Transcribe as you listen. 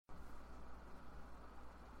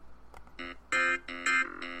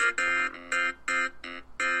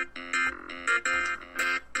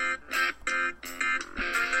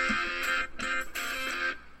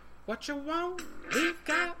What you want, we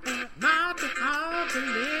got a not too hard to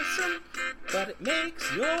listen, but it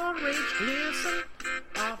makes your rage glisten.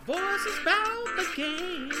 Our voices bout the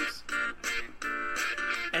games,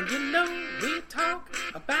 and you know we talk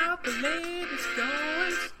about the latest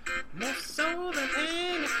goings, more so than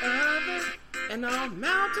any other, and all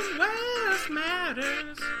Mountain West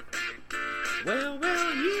matters. Well,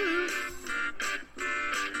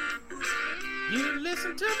 you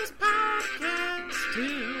listen to this podcast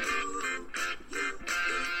too.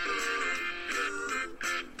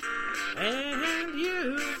 And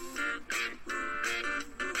you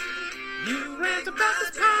rant about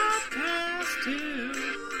this podcast too.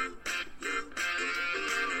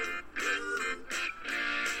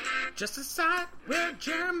 Just a site where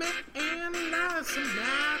Jeremy analyzes some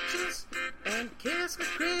matches and Kiss can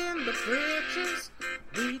grin the britches.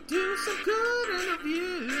 We do some good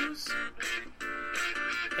interviews.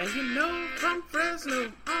 And you know, from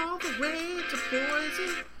Fresno all the way to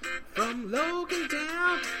Boise, from Logan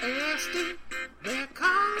down to Esty, they're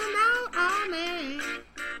calling out our name.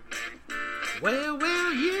 Well,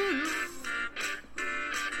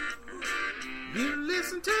 you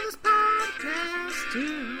listen to this podcast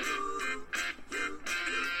too.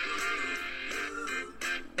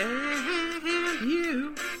 And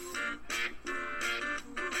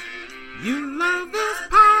you love this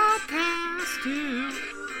podcast too.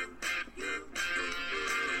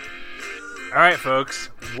 All right, folks,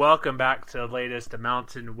 welcome back to the latest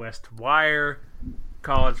Mountain West Wire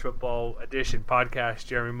College Football Edition podcast.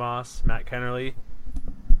 Jeremy Moss, Matt Kennerly.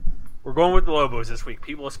 We're going with the Lobos this week.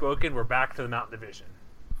 People have spoken. We're back to the Mountain Division.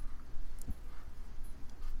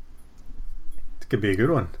 It could be a good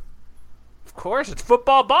one. Of course, it's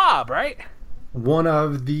Football Bob, right? One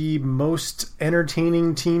of the most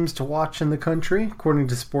entertaining teams to watch in the country, according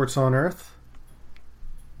to Sports on Earth.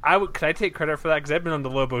 Could I take credit for that? Because I've been on the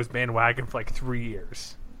Lobos bandwagon for like 3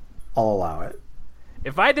 years. I'll allow it.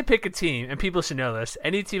 If I had to pick a team, and people should know this,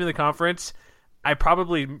 any team in the conference, I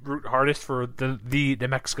probably root hardest for the New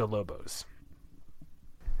Mexico Lobos.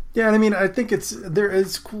 Yeah, I mean, I think there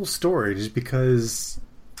is a cool story just because,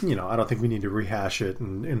 you know, I don't think we need to rehash it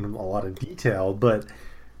in a lot of detail, but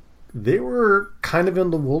they were kind of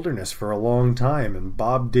in the wilderness for a long time, and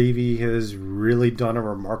Bob Davie has really done a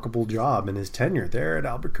remarkable job in his tenure there at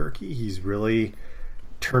Albuquerque. He's really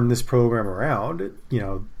turned this program around. You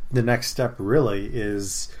know, the next step really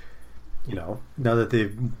is, you know, now that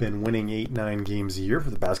they've been winning 8-9 games a year for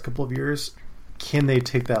the past couple of years, can they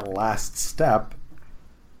take that last step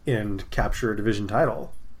and capture a division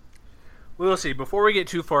title? We'll see. Before we get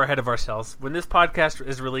too far ahead of ourselves, when this podcast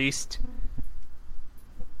is released,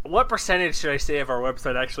 what percentage should I say of our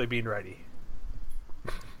website actually being ready?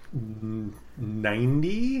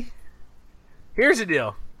 90? Here's the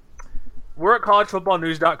deal. We're at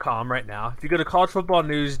collegefootballnews.com right now. If you go to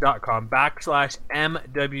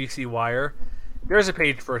collegefootballnews.com/MWCWire, there's a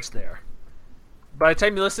page for us there. By the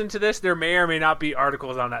time you listen to this, there may or may not be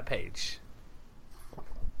articles on that page.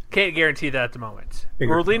 Can't guarantee that at the moment.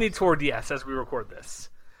 We're leaning toward yes as we record this.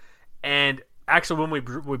 And actually, when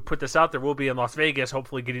we put this out there, we'll be in Las Vegas,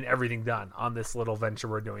 hopefully getting everything done on this little venture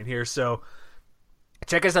we're doing here. So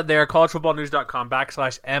check us out there,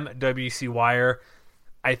 collegefootballnews.com/MWCWire.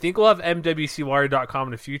 I think we'll have MWCWire.com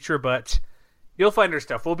in the future, but you'll find our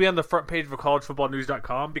stuff. We'll be on the front page of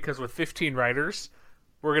collegefootballnews.com because with 15 writers,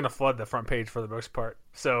 we're going to flood the front page for the most part.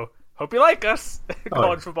 So hope you like us,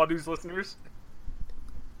 College Football News listeners.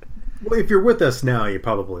 Well, if you're with us now, you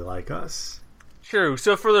probably like us. True.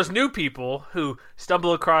 So for those new people who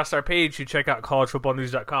stumble across our page who check out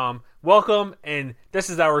collegefootballnews.com, welcome, and this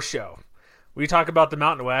is our show. We talk about the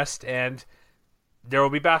Mountain West, and there will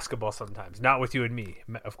be basketball sometimes. Not with you and me,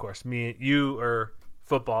 of course. Me and you are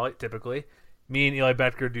football, typically. Me and Eli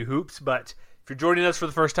Betker do hoops, but if you're joining us for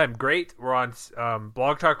the first time, great. We're on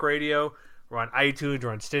Blog Talk Radio. We're on iTunes.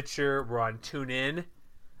 We're on Stitcher. We're on TuneIn.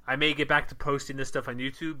 I may get back to posting this stuff on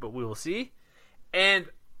YouTube, but we will see. And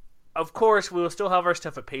of course, we will still have our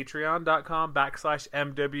stuff at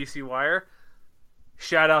patreon.com/MWCWire.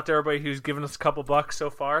 Shout out to everybody who's given us a couple bucks so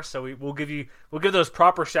far. So we'll give those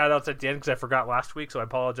proper shout outs at the end because I forgot last week, so I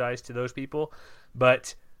apologize to those people.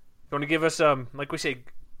 But if you want to give us like we say,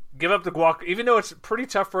 give up the guac. Even though it's pretty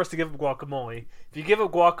tough for us to give up guacamole, if you give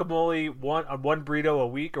up guacamole one burrito a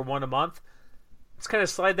week or one a month, let's kind of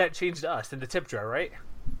slide that change to us in the tip jar, right?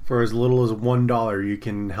 For as little as $1, you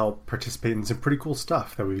can help participate in some pretty cool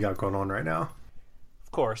stuff that we've got going on right now.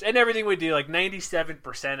 Of course. And everything we do, like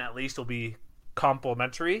 97% at least, will be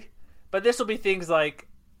complimentary. But this will be things like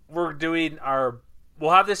we're doing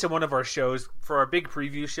we'll have this in one of our shows for our big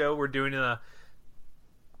preview show. We're doing a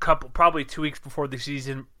probably 2 weeks before the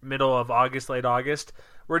season, middle of August, late August.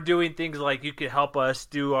 We're doing things like you can help us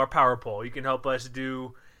do our power poll. You can help us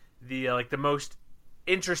do the the most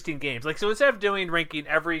interesting games. Like, so instead of ranking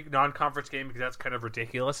every non-conference game, because that's kind of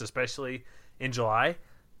ridiculous, especially in July,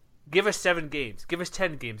 give us 7 games, give us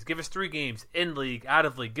 10 games, give us 3 games in league, out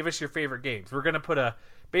of league. Give us your favorite games. We're going to put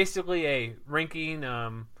basically a ranking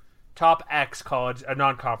top X college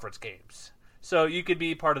non-conference games. So you could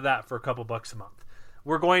be part of that for a couple bucks a month.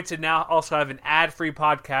 We're going to now also have an ad-free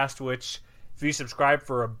podcast, which if you subscribe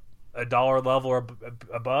for a dollar level or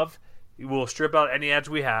above, we will strip out any ads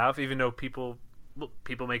we have, even though people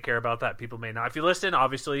may care about that, people may not. If you listen,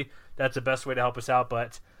 obviously that's the best way to help us out,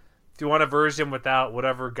 but if you want a version without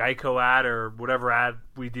whatever Geico ad or whatever ad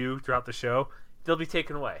we do throughout the show, they'll be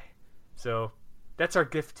taken away. So that's our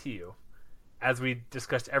gift to you as we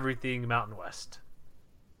discuss everything Mountain West.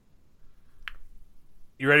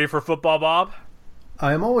 You ready for football, Bob?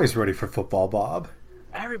 I am always ready for football, Bob.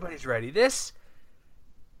 Everybody's ready. As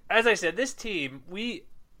I said, this team,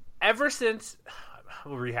 ever since,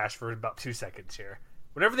 we'll rehash for about 2 seconds here.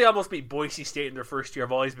 Whenever they almost beat Boise State in their first year,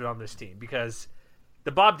 I've always been on this team because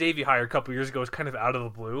the Bob Davie hire a couple years ago was kind of out of the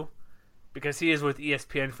blue because he is with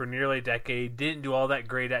ESPN for nearly a decade, didn't do all that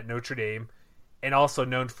great at Notre Dame, and also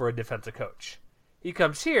known for a defensive coach. He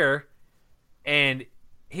comes here, and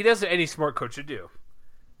he does what any smart coach would do.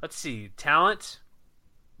 Let's see, talent,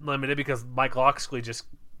 limited because Mike Locksley just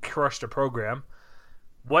crushed a program.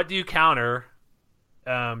 What do you counter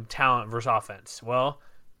talent versus offense? Well,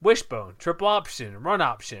 wishbone, triple option, run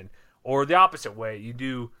option, or the opposite way. You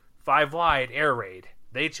do 5 wide, air raid.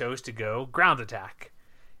 They chose to go ground attack.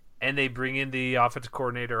 And they bring in the offensive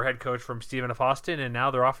coordinator or head coach from Stephen F. Austin, and now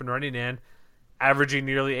they're off and running and averaging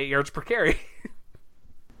nearly 8 yards per carry.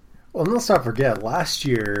 Well, and let's not forget, last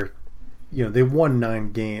year, they won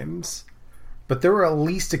 9 games. But there were at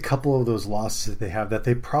least a couple of those losses that they have that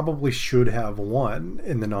they probably should have won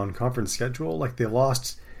in the non-conference schedule. Like they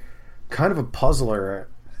lost kind of a puzzler.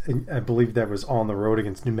 I believe that was on the road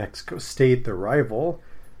against New Mexico State, their rival.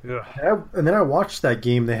 And then I watched that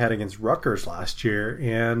game they had against Rutgers last year,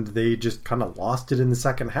 and they just kind of lost it in the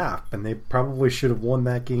second half. And they probably should have won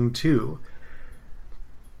that game too.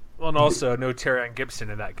 Well, and also no Terrion Gibson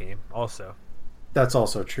in that game also. That's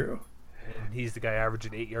also true. And he's the guy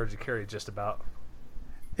averaging 8 yards a carry just about.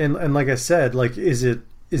 And like I said, is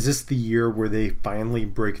this the year where they finally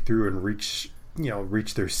break through and reach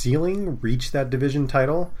their ceiling, reach that division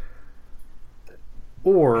title?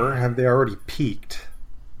 Or have they already peaked?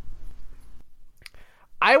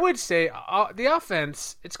 I would say the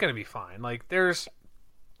offense, it's going to be fine.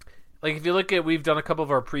 If you look at, we've done a couple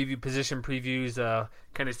of our position previews,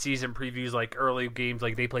 kind of season previews, like early games,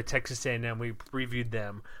 like they play Texas A&M. We previewed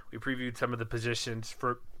them. We previewed some of the positions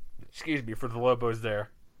for the Lobos there.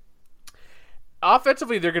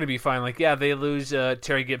 Offensively, they're going to be fine. They lose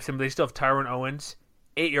Terry Gibson, but they still have Tyrone Owens,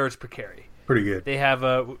 8 yards per carry. Pretty good. They have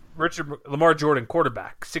Lamar Jordan,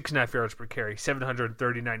 quarterback, 6.5 yards per carry,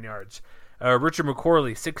 739 yards. Richard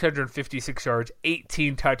McCorley, 656 yards,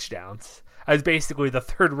 18 touchdowns. As basically the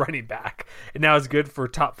third running back, and now is good for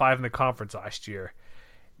top 5 in the conference last year.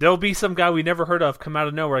 There'll be some guy we never heard of come out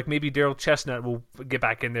of nowhere, like maybe Daryl Chestnut will get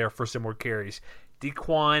back in there for some more carries.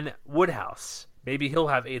 Dequan Woodhouse, maybe he'll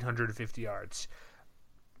have 850 yards.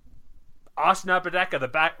 Austin Apodaca, the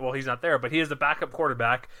back, well, he's not there, but he is the backup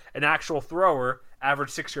quarterback, an actual thrower,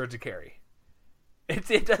 averaged 6 yards a carry.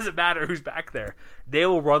 It doesn't matter who's back there. They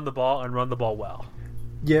will run the ball and run the ball well.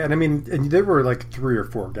 Yeah, and there were 3 or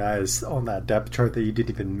 4 guys on that depth chart that you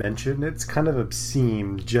didn't even mention. It's kind of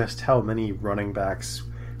obscene just how many running backs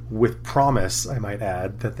with promise, I might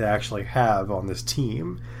add, that they actually have on this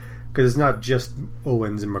team. Because it's not just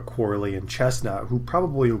Owens and McCorley and Chestnut, who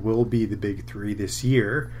probably will be the big 3 this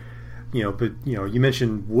year. But you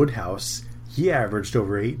mentioned Woodhouse. He averaged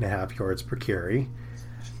over 8.5 yards per carry.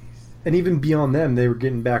 And even beyond them, they were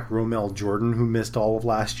getting back Romel Jordan, who missed all of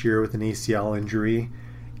last year with an ACL injury.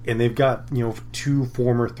 And they've got, 2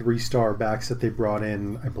 former 3-star backs that they brought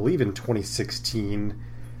in, I believe, in 2016.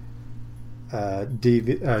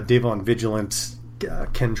 Davon Vigilant,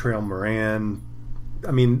 Kentrail Moran.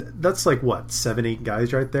 That's 7-8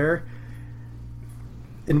 guys right there.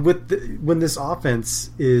 And when this offense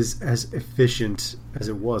is as efficient as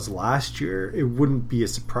it was last year, it wouldn't be a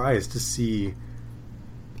surprise to see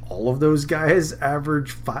all of those guys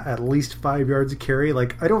average at least 5 yards a carry.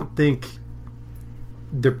 I don't think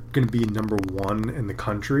they're going to be number 1 in the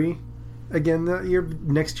country again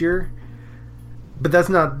next year. But that's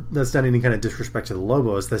not any kind of disrespect to the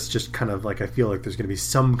Lobos. That's just kind of like, I feel like there's going to be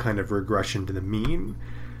some kind of regression to the mean.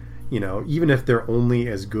 Even if they're only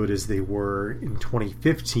as good as they were in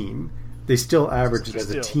 2015, they still averaged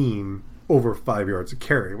as a team over 5 yards a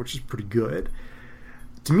carry, which is pretty good.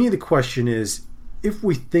 To me, the question is, if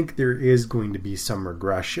we think there is going to be some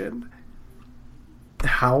regression,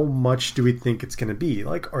 how much do we think it's going to be?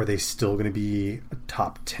 Like, are they still going to be a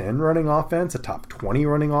top 10 running offense, a top 20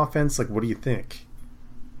 running offense? Like, what do you think?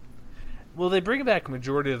 Well, they bring back a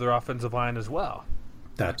majority of their offensive line as well.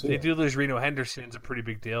 They do lose Reno Henderson. It's a pretty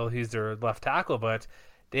big deal. He's their left tackle, but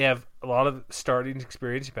they have a lot of starting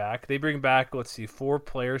experience back. They bring back, 4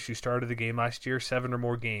 players who started the game last year, 7 or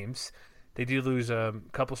more games. They do lose a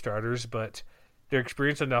couple starters, but they're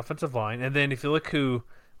experienced on the offensive line. And then if you look who,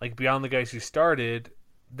 like, beyond the guys who started,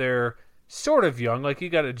 they're sort of young. Like, you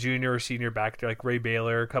got a junior or senior back there, like Ray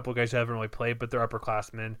Baylor, a couple of guys who haven't really played, but they're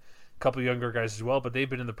upperclassmen. A couple younger guys as well, but they've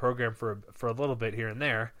been in the program for a little bit here and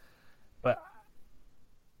there. But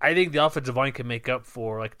I think the offensive line can make up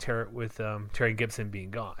for, like, Terry Gibson being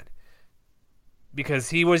gone, because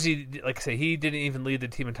he didn't even lead the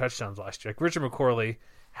team in touchdowns last year. Like, Richard McCorley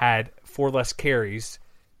had 4 less carries,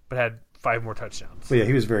 but had 5 more touchdowns. Well, yeah,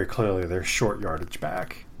 he was very clearly their short yardage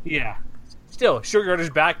back. Yeah, still short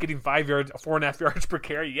yardage back, getting 4.5 yards per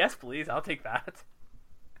carry. Yes, please, I'll take that.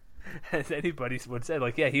 As anybody would say,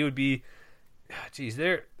 like, yeah, he would be. Geez,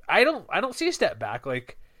 I don't see a step back.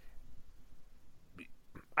 Like,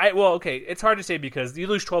 it's hard to say because you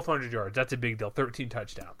lose 1,200 yards. That's a big deal. 13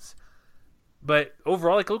 touchdowns. But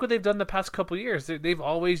overall, like, look what they've done the past couple of years. They've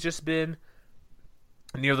always just been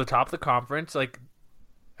near the top of the conference. Like,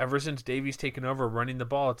 ever since Davies taken over running the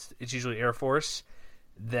ball, it's usually Air Force,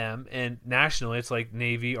 them, and nationally it's like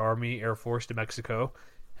Navy, Army, Air Force, New Mexico,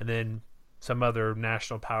 and then some other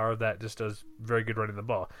national power that just does very good running the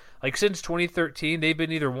ball. Like, since 2013, they've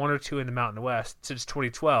been either 1 or 2 in the Mountain West. Since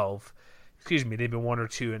 2012, they've been 1 or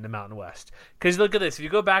 2 in the Mountain West. Because look at this. If you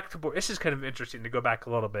go back to, this is kind of interesting to go back a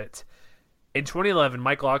little bit. In 2011,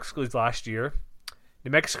 Mike Locksley's last year, New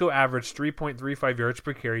Mexico averaged 3.35 yards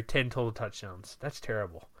per carry, 10 total touchdowns. That's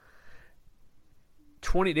terrible.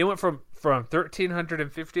 They went from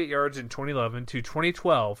 1,358 yards in 2011 to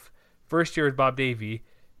 2012, first year with Bob Davie,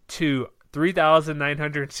 to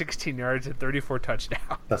 3,916 yards and 34 touchdowns.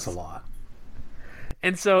 That's a lot.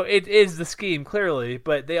 And so it is the scheme, clearly,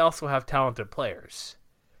 but they also have talented players.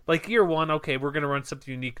 Like, year one, okay, we're going to run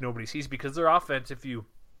something unique nobody sees, because their offense,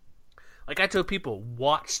 like I told people,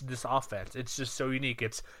 watch this offense. It's just so unique.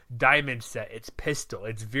 It's diamond set, it's pistol,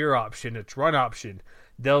 it's veer option, it's run option.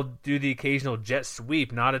 They'll do the occasional jet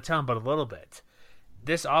sweep, not a ton, but a little bit.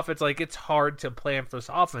 This offense, like, it's hard to plan for this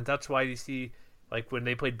offense. That's why you see, like, when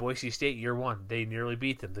they played Boise State year one, they nearly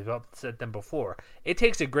beat them. They've upset them before. It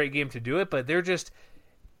takes a great game to do it, but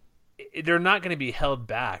they're not going to be held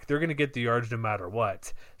back. They're going to get the yards no matter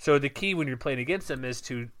what. So the key when you're playing against them is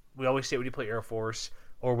we always say when you play Air Force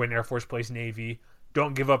or when Air Force plays Navy,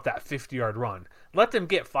 don't give up that 50-yard run. Let them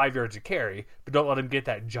get 5 yards a carry, but don't let them get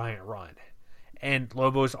that giant run. And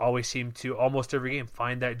Lobos always seem to, almost every game,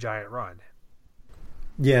 find that giant run.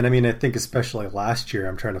 Yeah, and I mean, I think especially last year,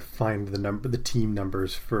 I'm trying to find the team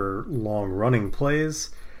numbers for long running plays,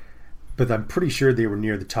 but I'm pretty sure they were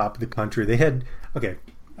near the top of the country.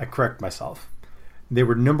 I correct myself. They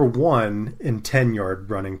were number 1 in 10-yard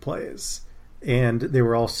running plays, and they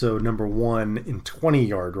were also number 1 in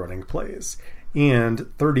 20-yard running plays, and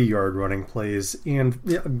 30-yard running plays, and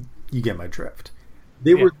yeah, you get my drift.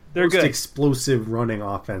 They were the most explosive running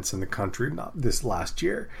offense in the country this last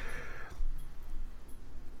year.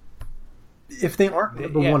 If they aren't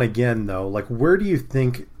number 1 again, though, like, where do you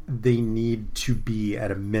think they need to be at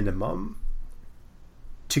a minimum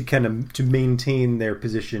to maintain their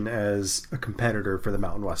position as a competitor for the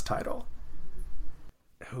Mountain West title?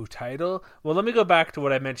 Title? Well, let me go back to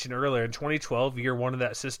what I mentioned earlier. In 2012, year one of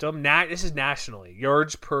that system, this is nationally,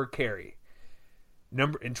 yards per carry.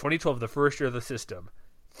 In 2012, the first year of the system,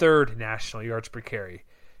 3rd national yards per carry.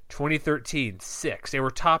 2013, 6th. They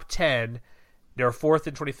were top 10. They were 4th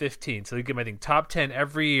in 2015. So you get, I think, top 10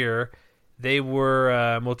 every year. They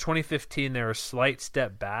were, 2015, they were a slight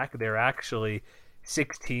step back. They were actually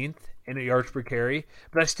 16th in yards per carry,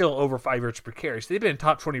 but that's still over 5 yards per carry. So they've been a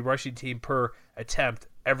top 20 rushing team per attempt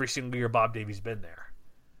every single year Bob Davie's been there.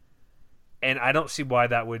 And I don't see why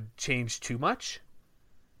that would change too much.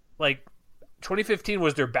 Like, 2015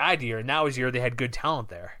 was their bad year, and that was the year they had good talent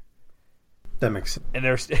there. That makes sense. And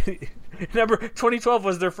there's 2012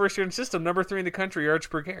 was their first year in system, number 3 in the country yards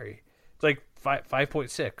per carry. It's like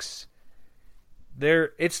 5.6.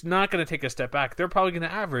 It's not going to take a step back. They're probably going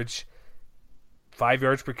to average 5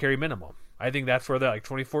 yards per carry minimum. I think that's where they're like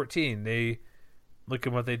 2014. They look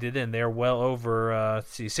at what they did then. They're well over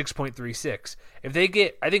 6.36. If they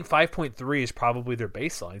get, I think 5.3 is probably their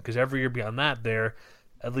baseline because every year beyond that they're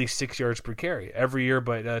at least 6 yards per carry every year.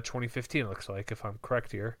 But 2015 it looks like, if I'm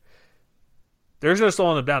correct here, there's no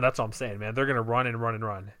slowing them down. That's all I'm saying, man. They're gonna run and run and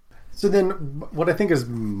run. So then, what I think is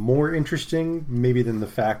more interesting, maybe than the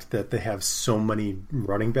fact that they have so many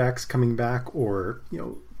running backs coming back, or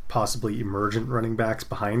possibly emergent running backs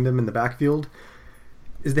behind them in the backfield,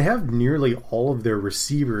 is they have nearly all of their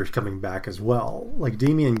receivers coming back as well. Like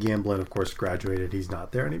Damian Gamblin, of course, graduated; he's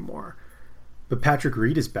not there anymore. But Patrick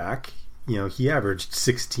Reed is back. He averaged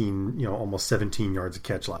 16, almost 17 yards a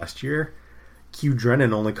catch last year. Q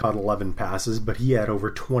Drennan only caught 11 passes, but he had over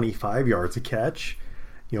 25 yards a catch.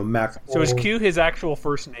 Mac. So is Q his actual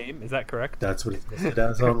first name? Is that correct? That's what he's listed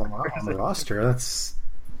as on the roster. That's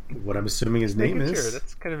what I'm assuming his name is. Sure,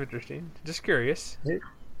 that's kind of interesting. Just curious.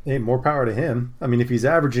 Hey, more power to him. I mean, if he's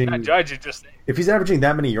averaging, not judge it, just if he's averaging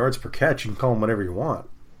that many yards per catch, you can call him whatever you want.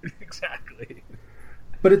 Exactly.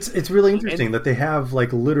 But it's really interesting that they have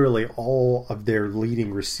like literally all of their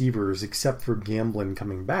leading receivers except for Gamblin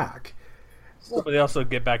coming back. But they also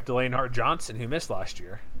get back Delane Hart Johnson, who missed last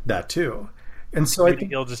year. That too. And so I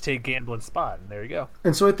think he'll just take Gamblin's spot, and there you go.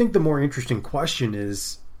 And so I think the more interesting question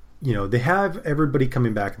is, they have everybody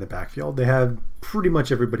coming back in the backfield. They have pretty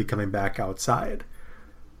much everybody coming back outside.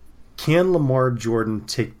 Can Lamar Jordan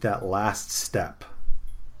take that last step?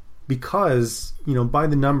 Because, by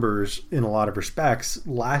the numbers, in a lot of respects,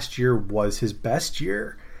 last year was his best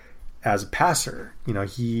year as a passer.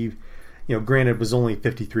 He, granted, was only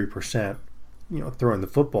 53%, throwing the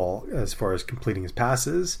football as far as completing his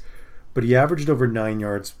passes, but he averaged over 9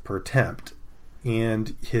 yards per attempt,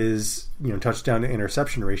 and his touchdown to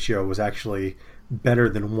interception ratio was actually better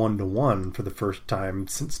than 1-to-1 for the first time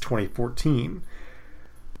since 2014.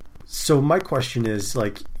 So my question is,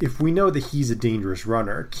 if we know that he's a dangerous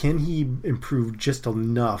runner, can he improve just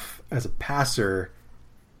enough as a passer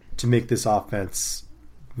to make this offense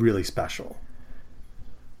really special?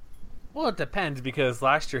 Well, it depends, because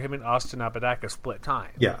last year him and Austin Apodaca split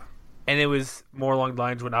time. Yeah. And it was more along the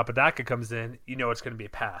lines when Apodaca comes in, it's going to be a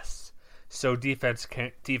pass. So defenses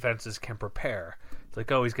can prepare. It's like,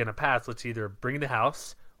 he's going to pass. Let's either bring the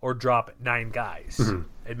house or drop 9 guys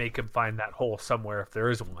and make him find that hole somewhere if there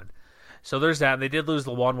is one. So there's that. And they did lose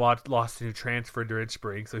Lawan Lawson, who transferred during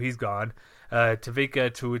spring, so he's gone. Tavika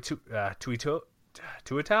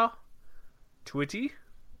Tuiti?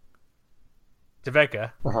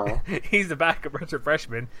 Taveka. He's the backup redshirt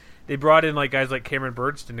freshman. They brought in guys like Cameron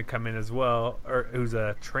Burdston to come in as well, or who's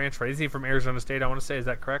a transfer. Isn't he from Arizona State, I want to say? Is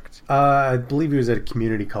that correct? I believe he was at a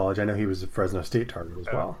community college. I know he was a Fresno State target as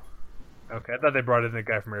well. Okay, I thought they brought in a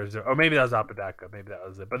guy from Arizona. Oh, maybe that was Apodaca. Maybe that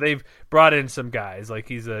was it. But they've brought in some guys.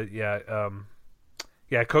 He's Contra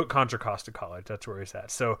Costa College. That's where he's at.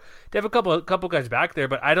 So they have a couple guys back there,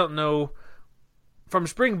 but I don't know. From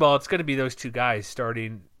spring ball, it's going to be those 2 guys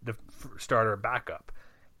starting the starter backup.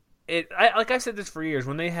 Like I said this for years,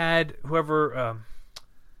 when they had whoever,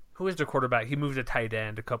 who was their quarterback? He moved to tight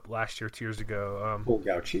end last year, 2 years ago. Cole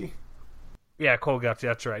Gauchi. Yeah, Cole Gauchi,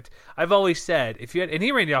 that's right. I've always said, and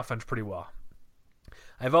he ran the offense pretty well.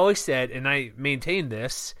 I've always said, and I maintain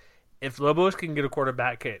this, if Lobos can get a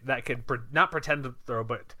quarterback that can not pretend to throw,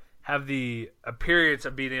 but have the appearance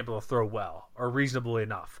of being able to throw well or reasonably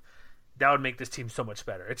enough, that would make this team so much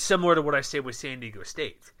better. It's similar to what I say with San Diego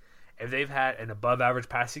State. If they've had an above-average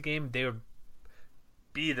passing game, they would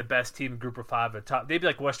be the best team in Group of 5. They'd be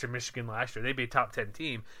like Western Michigan last year. They'd be a top 10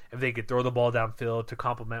 team if they could throw the ball downfield to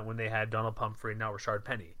complement when they had Donald Pumphrey and now Rashard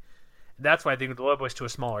Penny. And that's why I think with the Lobos to a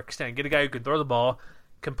smaller extent. Get a guy who can throw the ball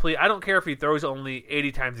complete. I don't care if he throws only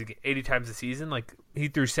 80 times a season. He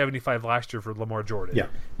threw 75 last year for Lamar Jordan. Yeah.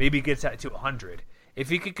 Maybe he gets that to 100. If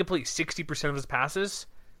he could complete 60% of his passes,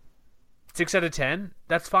 6 out of 10,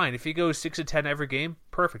 that's fine. If he goes 6 of 10 every game,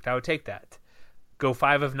 perfect. I would take that. Go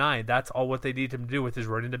 5 of 9. That's all what they need him to do with his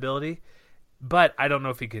running ability. But I don't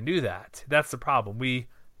know if he can do that. That's the problem.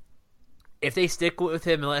 If they stick with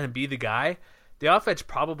him and let him be the guy, the offense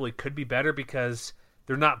probably could be better because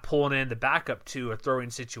they're not pulling in the backup to a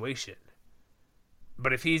throwing situation.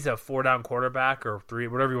 But if he's a 4-down quarterback or 3,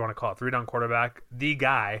 whatever you want to call it, 3-down quarterback, the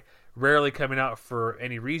guy, rarely coming out for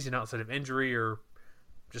any reason outside of injury or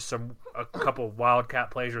just a couple of wildcat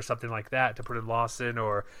plays or something like that to put in Lawson,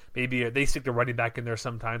 or maybe they stick the running back in there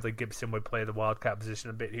sometimes. Like Gibson would play the wildcat position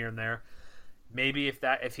a bit here and there. Maybe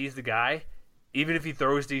if he's the guy, even if he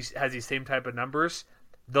has these same type of numbers,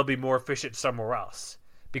 they'll be more efficient somewhere else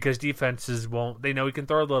because defenses won't. They know he can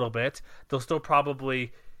throw a little bit. They'll still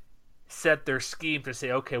probably set their scheme to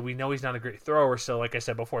say, okay, we know he's not a great thrower, so like I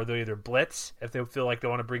said before, they'll either blitz if they feel like they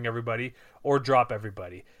want to bring everybody, or drop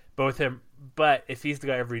everybody. But if he's the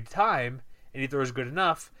guy every time and he throws good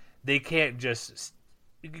enough, they can't just,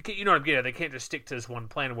 you know what I'm getting at, they can't just stick to this one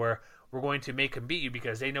plan where we're going to make him beat you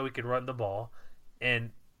because they know he can run the ball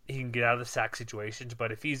and he can get out of the sack situations.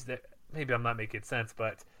 But if he's maybe I'm not making sense,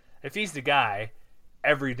 but if he's the guy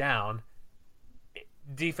every down,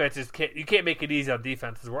 defenses you can't make it easy on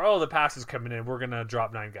defenses where the pass is coming in, we're gonna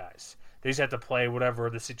drop 9 guys. They just have to play whatever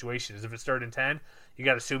the situation is. If it's 3rd and 10, you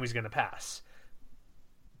got to assume he's gonna pass.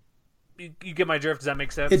 You get my drift? Does that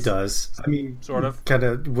make sense? It does. I mean, sort of. Kind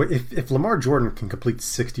of. If Lamar Jordan can complete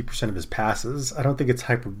 60% of his passes, I don't think it's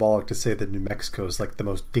hyperbolic to say that New Mexico is like the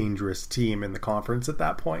most dangerous team in the conference at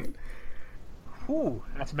that point. Ooh,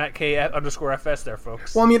 that's Matt K _FS there,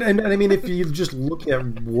 folks. Well, I mean, and I mean, if you just look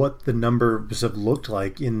at what the numbers have looked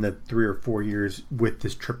like in the 3 or 4 years with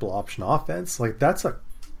this triple option offense, like that's a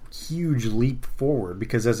huge leap forward.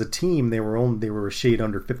 Because as a team, they were a shade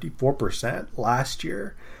under 54% last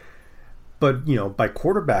year. But, by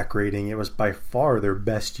quarterback rating, it was by far their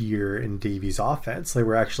best year in Davies' offense. They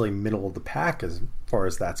were actually middle of the pack as far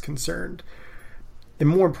as that's concerned. And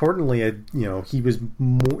more importantly, he was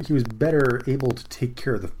better able to take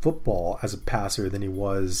care of the football as a passer than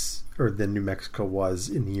than New Mexico was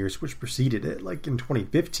in the years which preceded it. Like in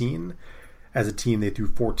 2015, as a team, they threw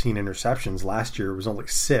 14 interceptions. Last year, it was only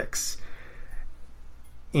 6.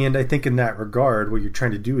 And I think in that regard, what you're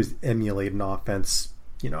trying to do is emulate an offense.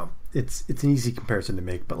 It's an easy comparison to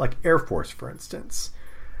make, but like Air Force, for instance,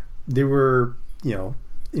 they were,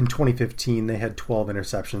 in 2015, they had 12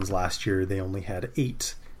 interceptions. Last year, they only had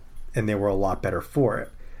 8, and they were a lot better for it.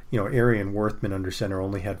 Arian Worthman under center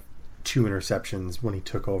only had 2 interceptions when he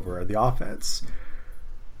took over the offense.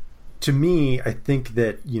 To me, I think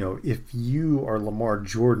that, if you are Lamar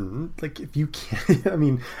Jordan, like if you can't, I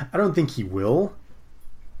mean, I don't think he will.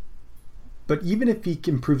 But even if he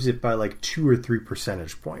improves it by like 2 or 3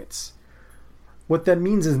 percentage points, what that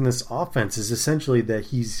means in this offense is essentially that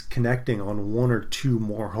he's connecting on 1 or 2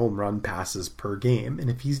 more home run passes per game. And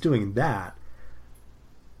if he's doing that,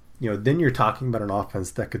 then you're talking about an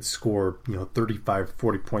offense that could score, 35,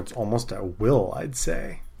 40 points almost at will, I'd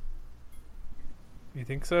say. You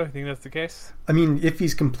think so? You think that's the case? I mean, if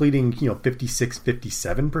he's completing, 56,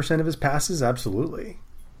 57% of his passes, absolutely.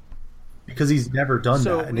 Because he's never done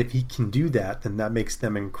that, and if he can do that, then that makes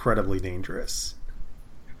them incredibly dangerous.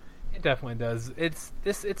 It definitely does. It's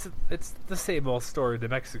the same old story to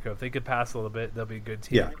Mexico. If they could pass a little bit, they'll be a good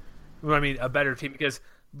team. Yeah. Well, I mean, a better team because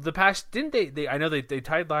the past didn't they? I know they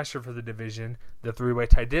tied last year for the division, the 3-way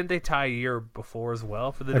tie. Didn't they tie a year before as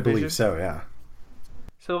well for the division? I believe so. Yeah.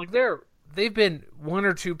 So like they've been 1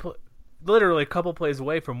 or 2, literally a couple plays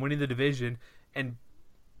away from winning the division, and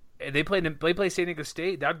they play San Diego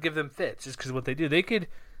State. That would give them fits just because of what they do. They could.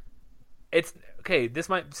 It's okay. This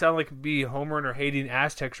might sound like be homering or hating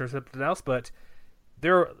Aztecs or something else, but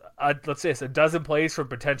they're let's say it's a dozen plays from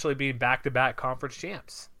potentially being back-to-back conference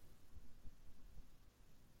champs.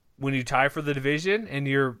 When you tie for the division and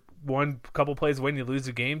you're one couple plays away and you lose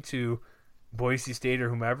a game to Boise State or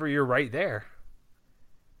whomever, you're right there.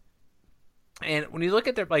 And when you look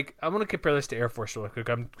at their, like, I'm going to compare this to Air Force real quick.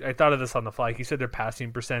 I thought of this on the fly. He said their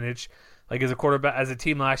passing percentage, like as a quarterback, as a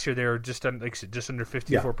team last year, they were just under 54%.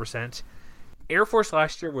 Yeah. Air Force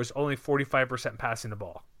last year was only 45% passing the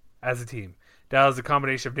ball as a team. That was a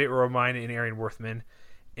combination of Nate Romine and Arian Worthman.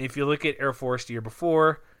 And if you look at Air Force the year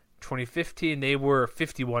before, 2015, they were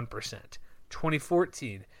 51%.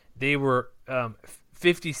 2014, they were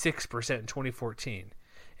 56% in 2014.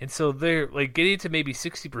 And so they're like getting to maybe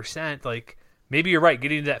 60%, like, maybe you're right.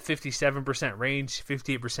 Getting to that 57% range,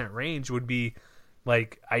 58% range would be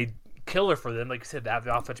like a killer for them. Like I said, to have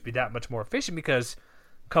the offense be that much more efficient because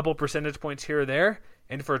a couple percentage points here or there.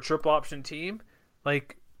 And for a triple option team,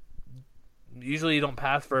 like usually you don't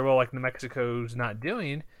pass very well like New Mexico's not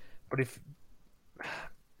doing. But if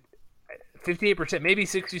 58%, maybe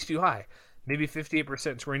 60 is too high. Maybe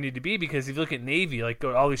 58% is where you need to be because if you look at Navy, like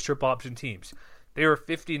all these triple option teams, they were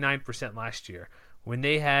 59% last year. When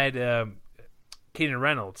they had Keenan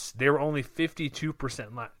Reynolds, they were only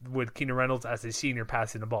 52% with Keenan Reynolds as a senior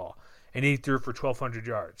passing the ball, and he threw for 1,200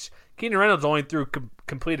 yards. Keenan Reynolds only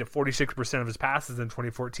completed 46% of his passes in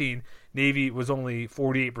 2014. Navy was only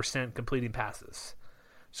 48% completing passes.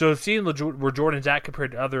 So seeing where Jordan's at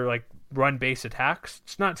compared to other like run-based attacks,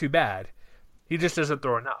 it's not too bad. He just doesn't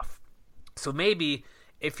throw enough. So maybe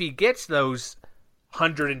if he gets those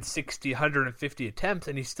 160, 150 attempts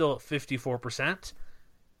and he's still at 54%,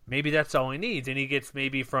 maybe that's all he needs. And he gets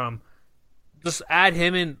maybe from just add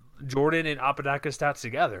him and Jordan and Apodaca stats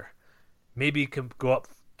together. maybe can go up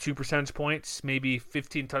 2 percentage points, maybe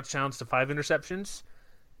 15 touchdowns to 5 interceptions.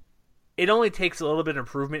 It only takes a little bit of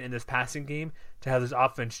improvement in this passing game to have this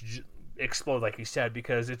offense explode, like you said,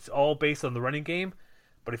 because it's all based on the running game.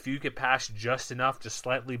 But if you could pass just enough, just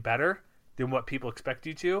slightly better than what people expect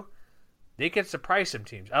you to, they can surprise some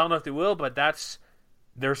teams. I don't know if they will, but that's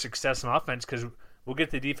their success in offense, because we'll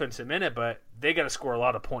get to the defense in a minute, but they got to score a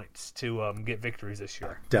lot of points to get victories this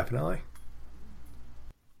year. Definitely.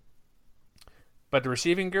 But the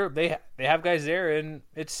receiving group, they have guys there, and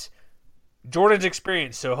it's Jordan's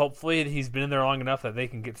experience, so hopefully he's been in there long enough that they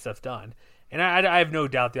can get stuff done. And I have no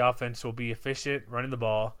doubt the offense will be efficient, running the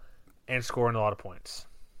ball, and scoring a lot of points.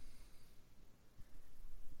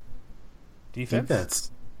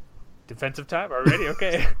 Defense? Defensive time already?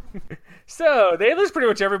 Okay. So, they lose pretty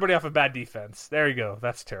much everybody off a bad defense. There you go.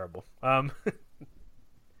 That's terrible.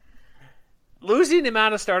 Losing the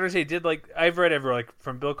amount of starters they did, like I've read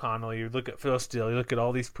from Bill Connolly, you look at Phil Steele, you look at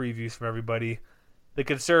all these previews from everybody. The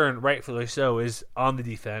concern, rightfully so, is on the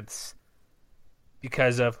defense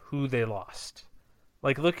because of who they lost.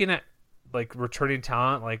 Like looking at returning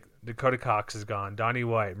talent, like Dakota Cox is gone, Donnie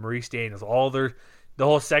White, Maurice Daniels, the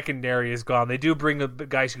whole secondary is gone. They do bring up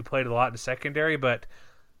guys who played a lot in the secondary, but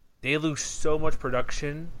they lose so much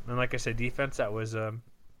production. And like I said, defense that was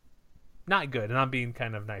not good. And I'm being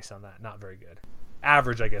kind of nice on that. Not very good.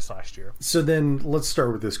 Average, I guess, last year. So then let's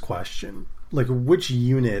start with this question. Like, which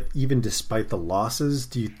unit, even despite the losses,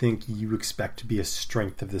 do you think you expect to be a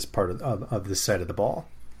strength of this part of this side of the ball?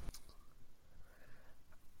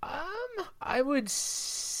 I would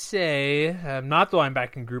say not the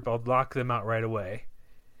linebacking group. I'll knock them out right away.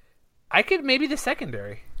 I could maybe the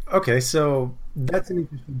secondary. Okay, so that's an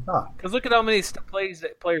interesting thought. Because look at how many players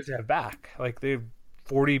they have back. Like they have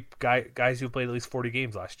 40 guys who played at least 40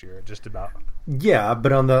 games last year, just about. Yeah,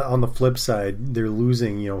 but on the flip side, they're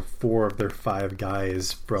losing 4 of their 5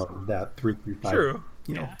 guys from that 3-3-5. True.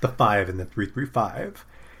 The 5 and the 3-3-5.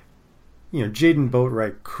 Jaden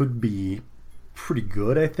Boatwright could be pretty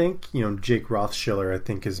good, I think. Jake Rothschiller, I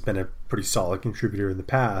think, has been a pretty solid contributor in the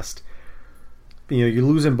past. But, you're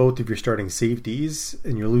losing both of your starting safeties,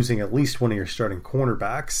 and you're losing at least one of your starting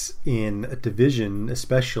cornerbacks in a division,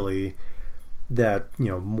 especially that,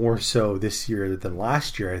 more so this year than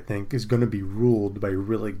last year, I think, is going to be ruled by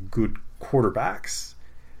really good quarterbacks.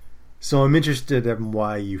 So I'm interested in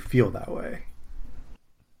why you feel that way.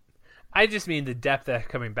 I just mean the depth that's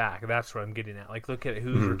coming back. That's what I'm getting at. Like, look at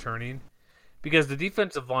who's returning. Because the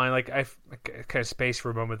defensive line, like I kind of spaced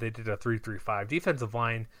for a moment, they did a 3-3-5. Defensive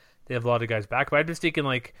line, they have a lot of guys back. But I'm just thinking,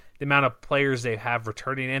 like, the amount of players they have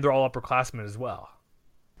returning, and they're all upperclassmen as well.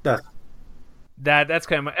 That's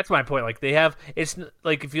my point. Like, they have, it's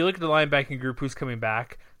like, if you look at the linebacking group, who's coming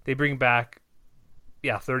back, they bring back,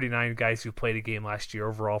 39 guys who played a game last year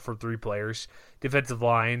overall for 3 players. Defensive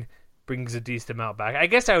line brings a decent amount back. I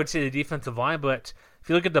guess I would say the defensive line, but if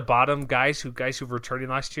you look at the bottom guys who were returning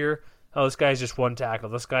last year, this guy's just 1 tackle.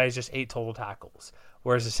 This guy's just 8 total tackles.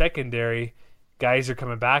 Whereas the secondary, guys are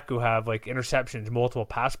coming back who have like interceptions, multiple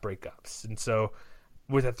pass breakups. And so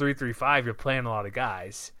with a 3-3-5, you're playing a lot of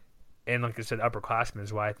guys. And like I said, upperclassmen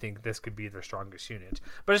is why I think this could be their strongest unit.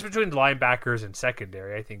 But it's between linebackers and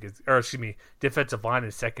secondary, I think, defensive line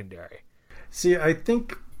and secondary. See, I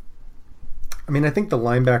think the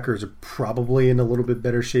linebackers are probably in a little bit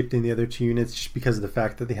better shape than the other 2 units just because of the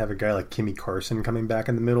fact that they have a guy like Kimmy Carson coming back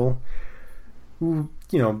in the middle. Who,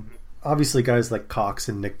 obviously guys like Cox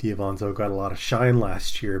and Nick D'Avanzo got a lot of shine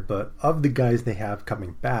last year, but of the guys they have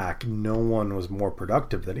coming back, no one was more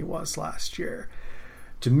productive than he was last year.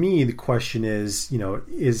 To me, the question is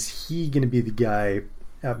he going to be the guy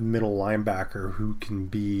at middle linebacker who can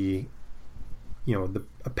be,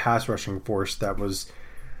 a pass rushing force that was,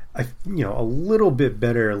 a little bit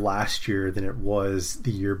better last year than it was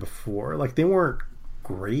the year before. Like, they weren't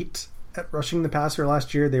great at rushing the passer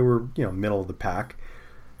last year. They were, middle of the pack.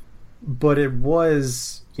 But it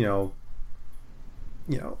was, it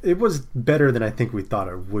was better than I think we thought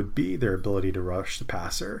it would be, their ability to rush the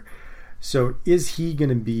passer. So is he going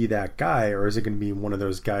to be that guy, or is it going to be one of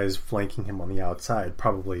those guys flanking him on the outside?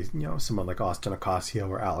 Probably, someone like Austin Ocasio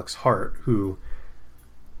or Alex Hart, who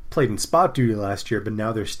played in spot duty last year, but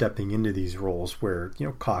now they're stepping into these roles where,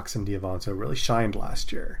 Cox and D'Avanzo really shined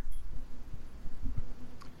last year.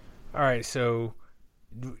 All right, so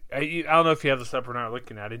I don't know if you have this up or not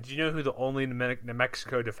looking at it. Do you know who the only New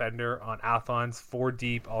Mexico defender on Athon's 4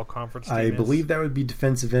 deep all-conference team is? I believe that would be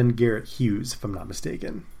defensive end Garrett Hughes, if I'm not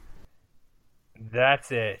mistaken.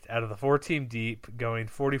 That's it. Out of the 4-team deep, going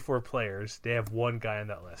 44 players, they have 1 guy on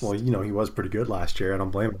that list. Well, he was pretty good last year. I don't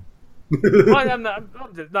blame him. Well, I'm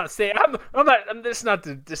not saying I'm just not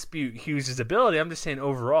to dispute Hughes' ability. I'm just saying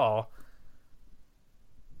overall,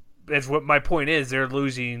 that's what my point is. They're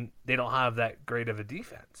losing. They don't have that great of a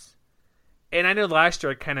defense. And I know last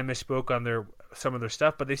year I kind of misspoke on some of their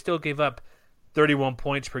stuff, but they still gave up 31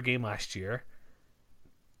 points per game last year,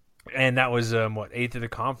 and that was 8th in the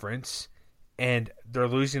conference. And they're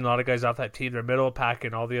losing a lot of guys off that team. They're middle of pack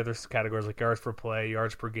in all the other categories like yards per play,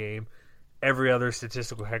 yards per game, every other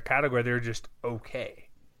statistical category. They're just okay.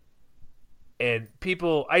 And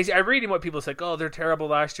people, I read what people say, oh, they're terrible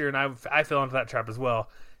last year, and I fell into that trap as well.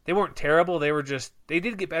 They weren't terrible. They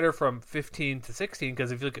did get better from 15 to 16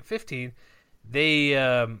 because if you look at 15, they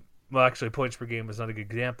actually points per game was not a good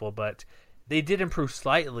example, but they did improve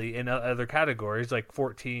slightly in other categories. Like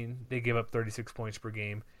 14, they gave up 36 points per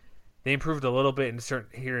game. They improved a little bit in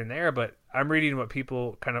certain here and there, but I'm reading what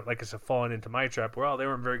people kind of like us have fallen into my trap. Well, they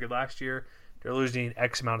weren't very good last year. They're losing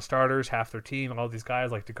X amount of starters, half their team, all these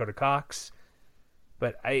guys like Dakota Cox.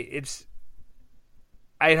 But I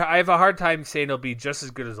have a hard time saying it'll be just as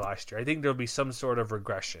good as last year. I think there'll be some sort of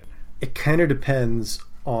regression. It kind of depends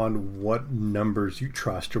on what numbers you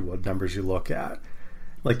trust or what numbers you look at.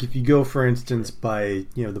 Like if you go, for instance, by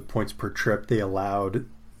the points per trip they allowed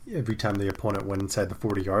every time the opponent went inside the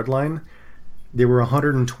 40-yard line, they were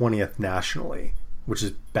 120th nationally, which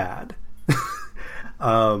is bad.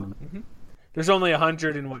 There's only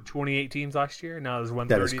 100 in 28 teams last year. Now there's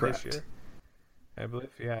 130 this year, I believe.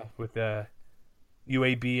 Yeah, with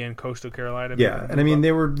UAB and Coastal Carolina. Yeah, and I mean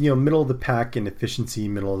they were middle of the pack in efficiency,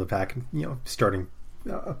 middle of the pack in starting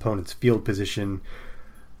opponent's field position.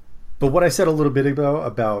 But what I said a little bit ago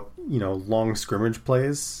about long scrimmage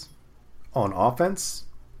plays on offense,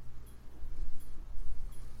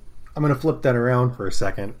 I'm going to flip that around for a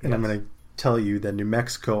second, and I'm going to tell you that New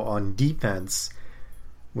Mexico on defense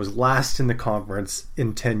was last in the conference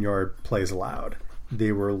in 10-yard plays allowed.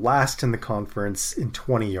 They were last in the conference in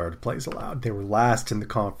 20-yard plays allowed. They were last in the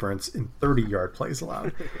conference in 30-yard plays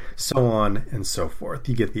allowed. So on and so forth.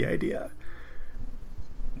 You get the idea.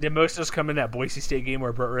 Did most of us come in that Boise State game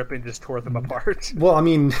where Brett Rippon just tore them apart? Well, I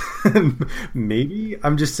mean, maybe.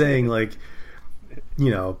 I'm just saying, like,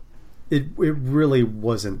 it really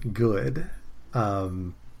wasn't good.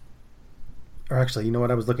 Or actually, you know what?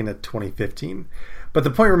 I was looking at 2015. But the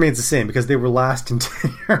point remains the same because they were last in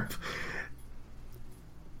 10-yard.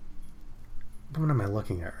 What am I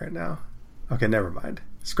looking at right now? Okay, never mind.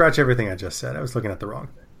 Scratch everything I just said. I was looking at the wrong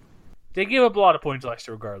thing. They gave up a lot of points last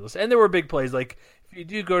year regardless. And there were big plays. Like, if you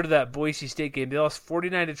do go to that Boise State game, they lost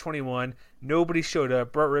 49-21. Nobody showed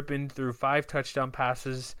up. Brett Rippon threw 5 touchdown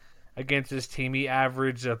passes against his team. He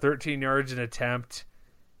averaged 13 yards an attempt.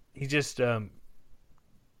 He just did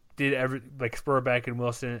Spurback and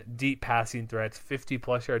Wilson, deep passing threats,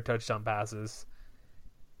 50-plus yard touchdown passes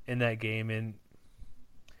in that game. And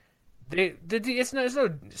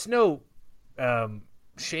it's no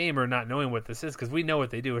shame or not knowing what this is because we know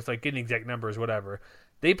what they do. It's like getting exact numbers, whatever.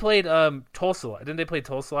 They played Tulsa. Didn't they play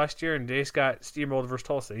Tulsa last year? And they just got steamrolled versus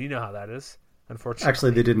Tulsa. You know how that is, unfortunately.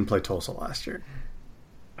 Actually, they didn't play Tulsa last year.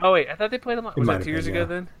 Oh wait, I thought they played them. Was that 2 years ago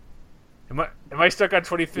then? Am I stuck on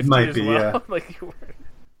 2015 as well? Yeah. Like you were.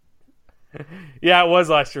 Yeah, it was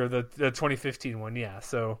last year, the 2015 one. Yeah,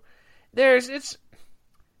 so it's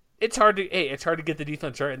hard to get the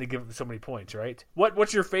defense right and they give them so many points, right?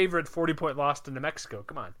 What's your favorite 40-point loss to New Mexico?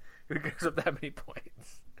 Come on, who gives up that many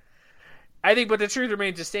points? I think, but the truth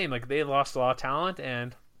remains the same. Like they lost a lot of talent,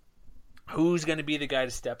 and who's going to be the guy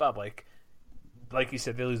to step up? Like you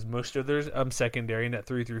said, they lose most of their secondary in that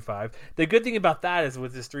 3-5. The good thing about that is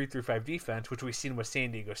with this 3-5 defense, which we've seen with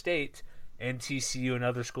San Diego State and TCU and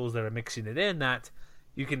other schools that are mixing it in, that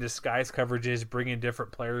you can disguise coverages, bring in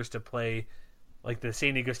different players to play. Like the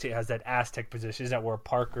San Diego State has that Aztec position. Is that where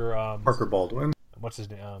Parker Baldwin? What's his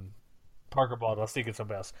name? Parker Baldwin. I was thinking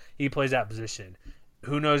somebody else. He plays that position.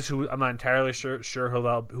 Who knows who? I'm not entirely sure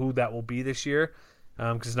who that will be this year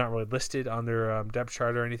because it's not really listed on their depth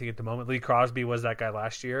chart or anything at the moment. Lee Crosby was that guy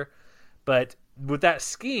last year. But with that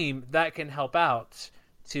scheme, that can help out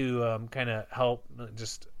to kind of help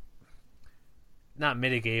just not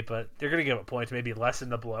mitigate, but they're going to give up points, maybe lessen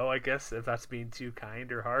the blow, I guess, if that's being too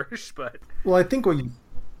kind or harsh. But well, I think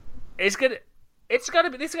it's got to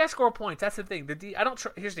be. These guys score points. That's the thing.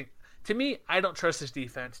 Here's the thing. To me, I don't trust this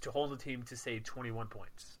defense to hold the team to say 21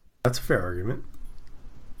 points. That's a fair argument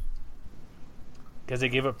because they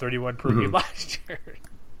gave up 31 per game last year.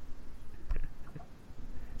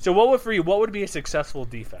 So, what would be a successful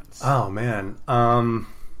defense? Oh man. I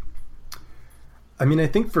mean, I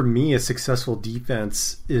think for me, a successful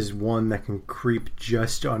defense is one that can creep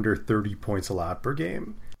just under 30 points allowed per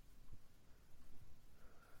game.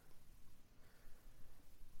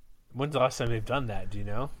 When's the last time they've done that? Do you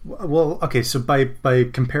know? Well, okay, so by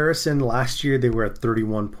comparison, last year they were at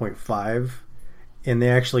 31.5, and they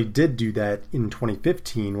actually did do that in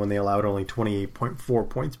 2015 when they allowed only 28.4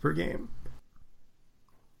 points per game.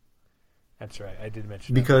 That's right. I did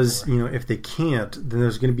mention because that if they can't, then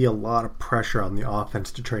there's going to be a lot of pressure on the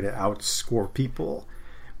offense to try to outscore people,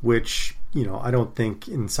 which I don't think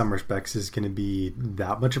in some respects is going to be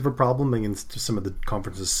that much of a problem against some of the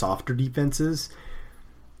conference's softer defenses.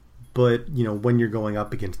 But when you're going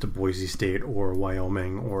up against a Boise State or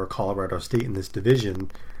Wyoming or Colorado State in this division,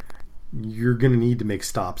 you're going to need to make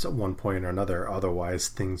stops at one point or another. Otherwise,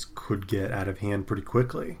 things could get out of hand pretty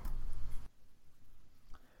quickly.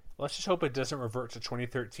 Let's just hope it doesn't revert to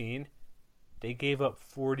 2013. They gave up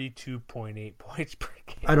 42.8 points per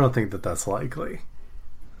game. I don't think that that's likely.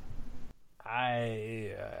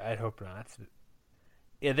 I'd hope not.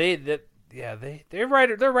 Yeah, they're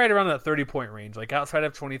right around that 30-point range, like outside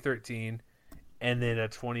of 2013, and then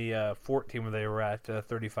 2014 where they were at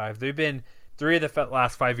 35. They've been 3 of the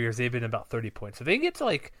last 5 years. They've been about 30 points. So they get to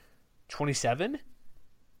like 27.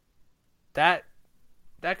 That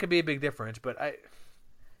could be a big difference, but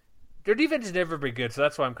their defense has never been good, so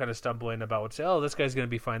that's why I'm kind of stumbling about what say, this guy's going to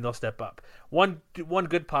be fine. They'll step up. One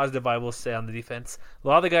good positive I will say on the defense, a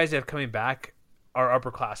lot of the guys that have coming back are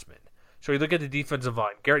upperclassmen. So you look at the defensive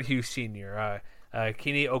line, Garrett Hughes Sr.,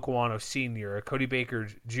 Kene Okwano Sr., Cody Baker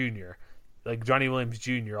Jr., like Johnny Williams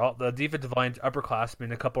Jr., all the defensive line's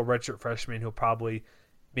upperclassmen, a couple redshirt freshmen who'll probably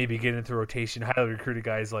maybe get into rotation, highly recruited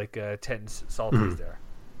guys like Tenton Salty's there.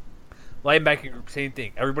 Linebacking group, same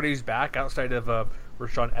thing. Everybody who's back outside of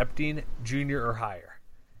Rashawn Epting, junior or higher.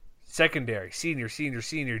 Secondary, senior,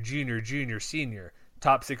 junior, senior.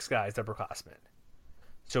 Top 6 guys, upperclassmen.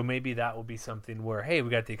 So maybe that will be something where, hey, we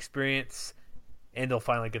got the experience, and they'll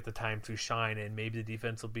finally get the time to shine, and maybe the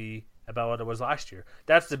defense will be about what it was last year.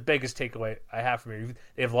 That's the biggest takeaway I have from here.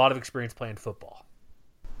 They have a lot of experience playing football.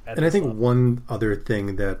 And I think one other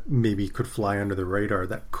thing that maybe could fly under the radar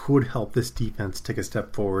that could help this defense take a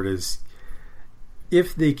step forward is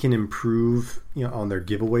if they can improve on their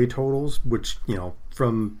giveaway totals, which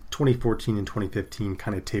from 2014 and 2015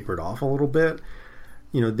 kind of tapered off a little bit.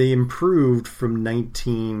 They improved from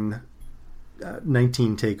 19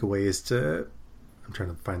 takeaways to, I'm trying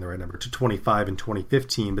to find the right number, to 25 in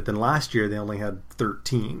 2015, but then last year they only had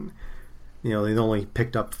 13. They only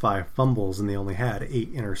picked up 5 fumbles and they only had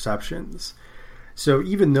 8 interceptions. So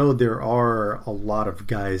even though there are a lot of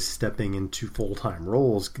guys stepping into full-time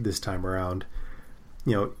roles this time around,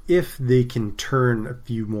 if they can turn a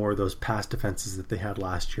few more of those pass defenses that they had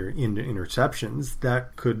last year into interceptions,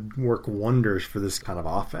 that could work wonders for this kind of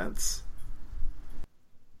offense.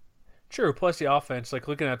 True. Plus the offense, like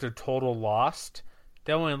looking at their total lost,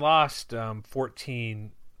 they only lost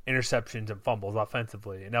 14 interceptions and fumbles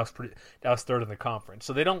offensively, and that was third in the conference.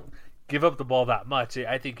 So they don't give up the ball that much.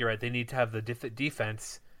 I think you're right. They need to have the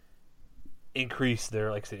defense increase their,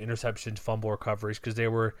 like I said, interceptions, fumble recoveries, because they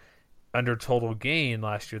were under total gain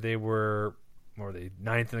last year. They were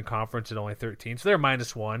 9th in the conference at only 13, so they're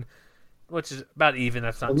 -1, which is about even.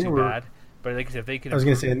 That's not too bad. But like I said, if they can, I was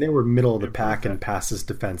going to say, and they were middle of the pack in passes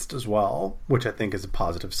defensed as well, which I think is a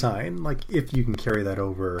positive sign. Like if you can carry that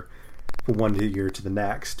over from one year to the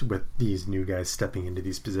next with these new guys stepping into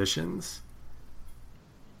these positions.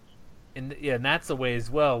 And that's the way as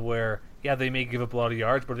well where, they may give up a lot of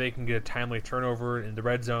yards, but they can get a timely turnover in the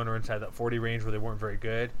red zone or inside that 40 range where they weren't very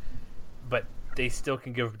good. But they still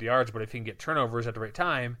can give up the yards, but if you can get turnovers at the right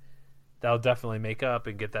time, that'll definitely make up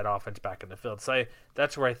and get that offense back in the field. So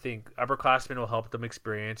that's where I think upperclassmen will help them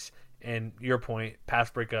experience. And your point,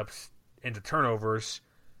 pass breakups into turnovers,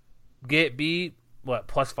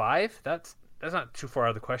 +5? That's not too far out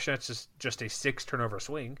of the question. That's just a 6 turnover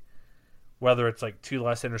swing. Whether it's like 2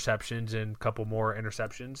 less interceptions and a couple more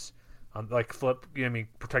interceptions, like flip,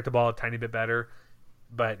 protect the ball a tiny bit better,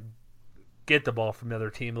 but get the ball from the other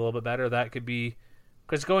team a little bit better. That could be,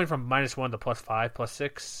 because going from -1 to +5,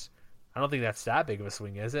 +6, I don't think that's that big of a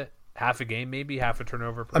swing, is it? Half a game, maybe half a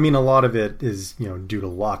turnover. I mean, a lot of it is due to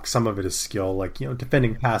luck. Some of it is skill. Like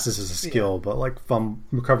defending passes is a skill, but like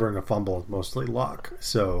recovering a fumble is mostly luck.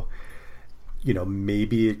 So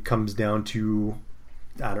maybe it comes down to,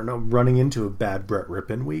 I don't know, running into a bad Brett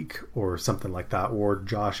Rippon week or something like that, or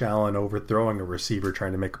Josh Allen overthrowing a receiver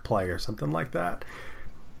trying to make a play or something like that.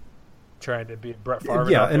 Trying to beat Brett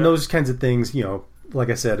Favre. Yeah, and those kinds of things, like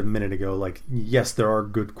I said a minute ago, like, yes, there are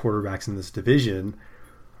good quarterbacks in this division,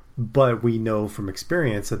 but we know from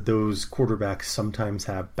experience that those quarterbacks sometimes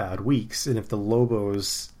have bad weeks. And if the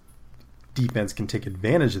Lobos defense can take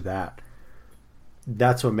advantage of that,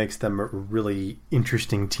 that's what makes them a really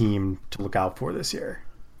interesting team to look out for this year.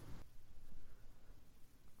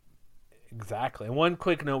 Exactly. And one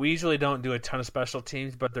quick note, we usually don't do a ton of special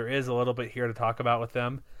teams, but there is a little bit here to talk about with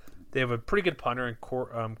them. They have a pretty good punter in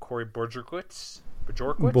Corey Bojorquez.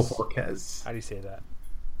 Bojorquez. How do you say that?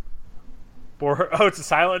 Oh, it's a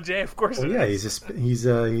silent J? Of course it is.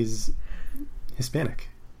 He's Hispanic.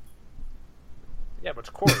 Yeah, but it's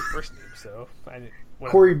Corey first name, so...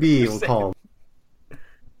 Corey B, we'll call him.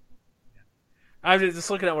 I'm just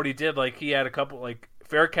looking at what he did. Like, he had a couple, like,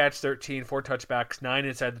 fair catch 13, 4 touchbacks, 9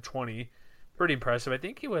 inside the 20. Pretty impressive. I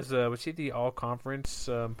think he was he the all-conference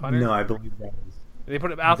punter? No, I believe that was... They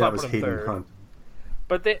put him, Alpha put him Hayden third. Hunt.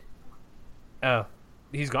 But they... Oh,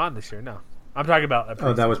 he's gone this year, no. I'm talking about...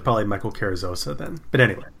 that was probably Michael Carrizosa then. But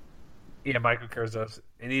anyway. Yeah, Michael Carrizosa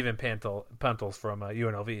and even Puntles from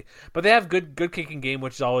UNLV. But they have good kicking game,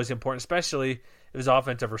 which is always important, especially if it's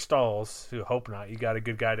offensive or stalls, who hope not. You got a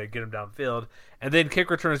good guy to get him downfield. And then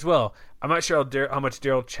kick return as well. I'm not sure how much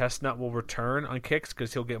Daryl Chestnut will return on kicks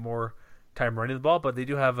because he'll get more time running the ball, but they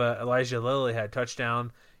do have Elijah Lilly had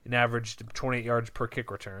touchdown and averaged 28 yards per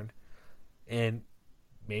kick return. And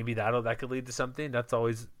maybe that could lead to something. That's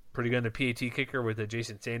always pretty good. The PAT kicker with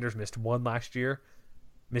Jason Sanders missed one last year.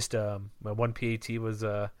 Missed one PAT was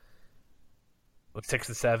 6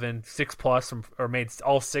 to 7, 6+ or made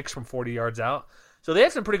all 6 from 40 yards out. So they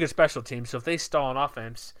have some pretty good special teams. So if they stall on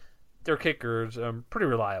offense, their kicker's pretty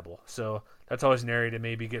reliable. So that's always an area to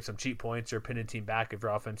maybe get some cheap points or pin a team back if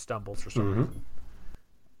your offense stumbles for some reason.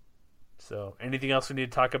 So anything else we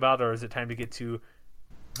need to talk about, or is it time to get to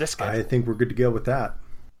this schedule? I think we're good to go with that.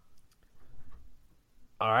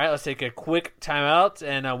 All right, let's take a quick timeout,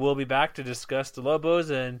 and we'll be back to discuss the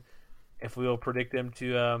Lobos and if we will predict them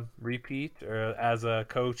to repeat or as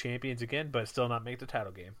co-champions again, but still not make the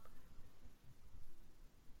title game.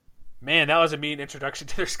 Man, that was a mean introduction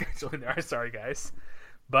to their scheduling there. Sorry, guys.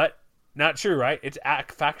 But not true, right? It's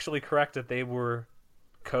factually correct that they were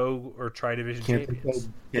or tri-division champions.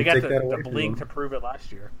 They got the bling to prove it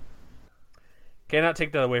last year. Cannot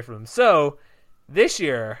take that away from them. So, this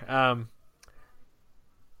year...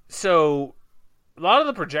 So, a lot of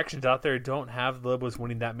the projections out there don't have the Lobos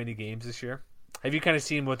winning that many games this year. Have you kind of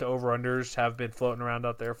seen what the over-unders have been floating around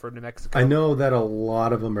out there for New Mexico? I know that a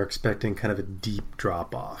lot of them are expecting kind of a deep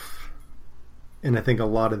drop-off. And I think a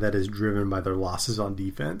lot of that is driven by their losses on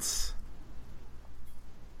defense.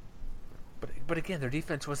 But again, their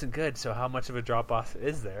defense wasn't good, so how much of a drop-off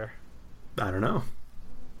is there? I don't know.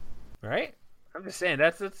 Right? I'm just saying,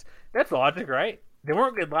 that's logic, right? They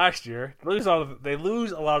weren't good last year. They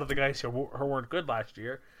lose a lot of the guys who weren't good last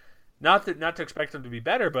year. Not to expect them to be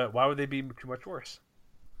better, but why would they be too much worse?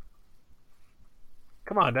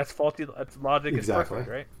 Come on, that's faulty. That's logic. Exactly. Is perfect,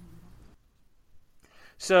 right?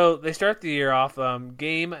 So they start the year off.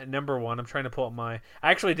 Game number 1. I'm trying to pull up I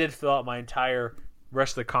actually did fill out my entire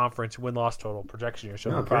rest of the conference win-loss total projection here,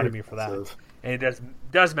 so I'm proud of me for that. And it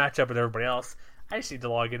does match up with everybody else. I just need to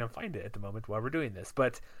log in and find it at the moment while we're doing this,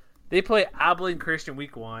 but. They play Abilene Christian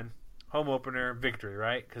week 1, home opener, victory,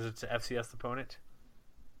 right? Because it's an FCS opponent.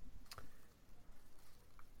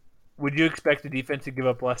 Would you expect the defense to give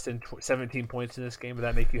up less than 17 points in this game? Would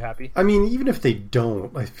that make you happy? I mean, even if they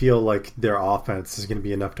don't, I feel like their offense is going to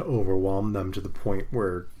be enough to overwhelm them to the point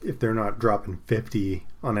where if they're not dropping 50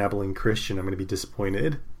 on Abilene Christian, I'm going to be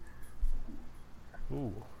disappointed.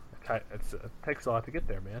 Ooh, it takes a lot to get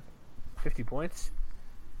there, man. 50 points?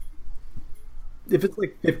 If it's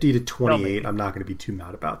like 50 to 28, I'm not going to be too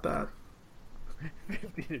mad about that.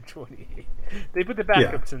 50 to 28. They put the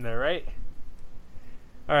backups in there, right?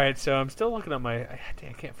 All right, so I'm still looking at I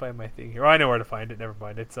can't find my thing here. Oh, I know where to find it. Never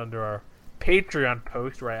mind. It's under our Patreon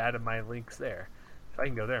post where I added my links there. So I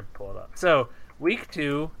can go there and pull it up. So, week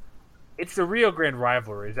 2, it's the Rio Grande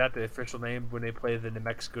rivalry. Is that the official name when they play the New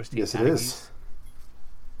Mexico State Yes, it Aggies? is.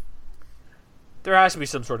 There has to be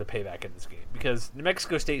some sort of payback in this game because New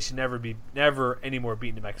Mexico State should never anymore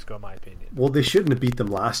beat New Mexico, in my opinion. Well, they shouldn't have beat them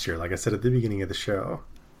last year, like I said at the beginning of the show.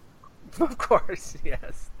 Of course,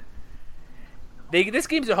 yes. This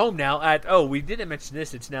game's at home now we didn't mention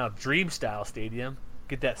this, it's now Dream Style Stadium.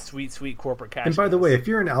 Get that sweet, sweet corporate cash. And by the way, if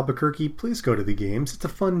you're in Albuquerque, please go to the games. It's a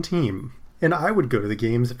fun team. And I would go to the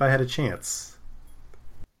games if I had a chance.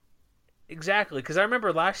 Exactly, because I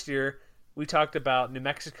remember last year we talked about New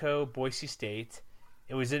Mexico, Boise State.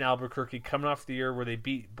 It was in Albuquerque, coming off the year where they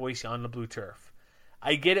beat Boise on the blue turf.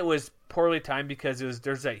 I get it was poorly timed because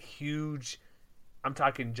there's that huge, I'm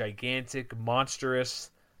talking gigantic,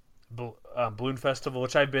 monstrous balloon festival,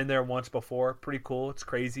 which I've been there once before. Pretty cool. It's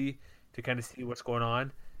crazy to kind of see what's going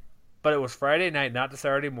on. But it was Friday night, not the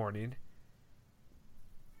Saturday morning.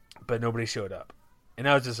 But nobody showed up. And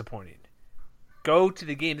that was disappointing. Go to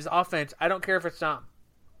the game. This offense, I don't care if it's not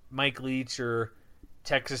Mike Leach or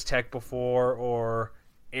Texas Tech before or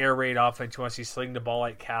air raid offense. You want to see sling the ball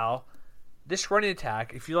like Cal. This running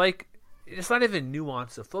attack, if you like, it's not even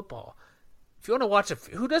nuance of football. If you want to watch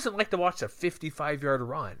who doesn't like to watch a 55-yard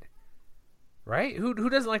run, right? Who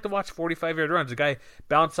doesn't like to watch 45-yard runs? A guy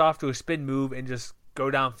bounce off to a spin move and just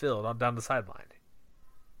go downfield, down the sideline.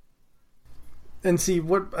 And see,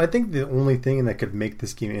 what I think the only thing that could make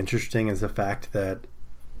this game interesting is the fact that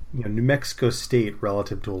New Mexico State,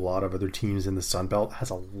 relative to a lot of other teams in the Sun Belt, has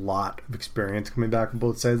a lot of experience coming back on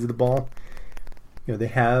both sides of the ball. They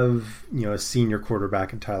have a senior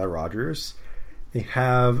quarterback in Tyler Rogers. They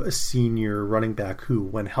have a senior running back who,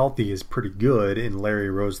 when healthy, is pretty good in Larry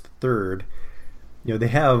Rose III. They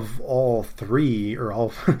have all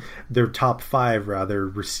their top 5 rather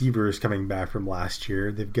receivers coming back from last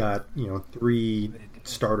year. They've got 3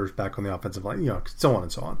 starters back on the offensive line, so on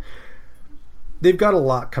and so on. They've got a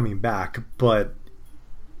lot coming back, but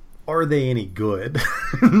are they any good?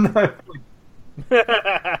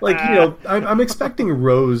 I'm expecting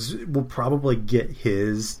Rose will probably get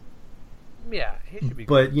his. Yeah, he should be.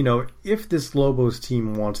 But if this Lobos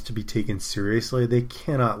team wants to be taken seriously, they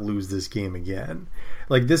cannot lose this game again.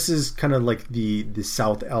 This is kind of like the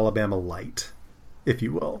South Alabama light, if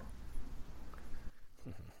you will.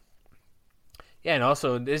 Yeah, and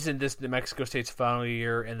also, isn't this New Mexico State's final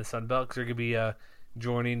year in the Sun Belt? Because they're going to be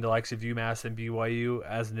joining the likes of UMass and BYU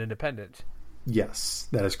as an independent. Yes,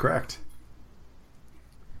 that is correct.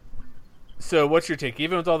 So, what's your take?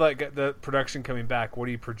 Even with all that the production coming back, what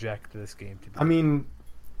do you project this game to be? I mean,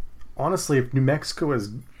 honestly, if New Mexico is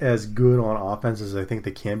as good on offense as I think they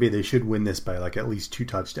can be, they should win this by at least 2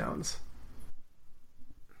 touchdowns.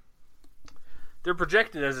 They're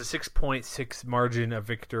projected as a 6.6 margin of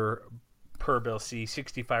victor per Bill C,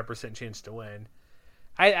 65% chance to win.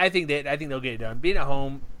 I think they'll get it done. Being at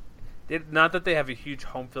home, not that they have a huge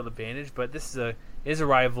home field advantage, but this is a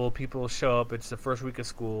rival. People show up. It's the first week of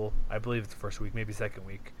school. I believe it's the first week, maybe second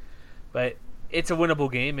week. But it's a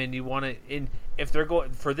winnable game, and you want to. If they're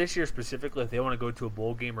going for this year specifically, if they want to go to a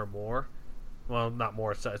bowl game or more, well, not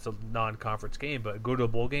more. It's a non-conference game, but go to a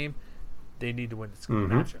bowl game, they need to win this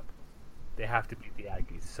matchup. They have to beat the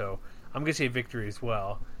Aggies. So I'm going to say victory as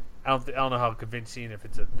well. I don't know how convincing, if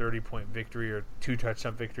it's a 30-point victory or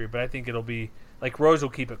 2-touchdown victory, but I think it'll be Rose will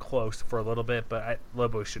keep it close for a little bit, but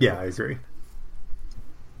Lobo should. Yeah, I agree.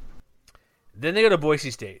 Then they go to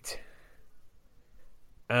Boise State.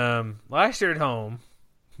 Last year at home,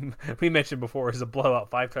 we mentioned before, it was a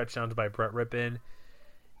blowout, 5 touchdowns by Brett Rippon.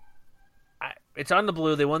 It's on the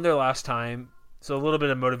blue. They won their last time, so a little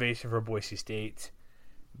bit of motivation for Boise State,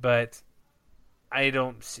 but I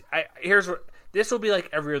don't see. Here's what. This will be like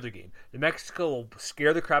every other game. New Mexico will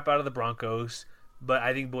scare the crap out of the Broncos, but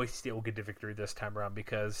I think Boise State will get the victory this time around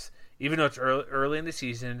because even though it's early in the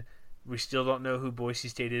season, we still don't know who Boise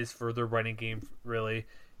State is for their running game, really.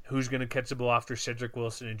 Who's going to catch the ball after Cedric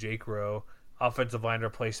Wilson and Jake Rowe, offensive line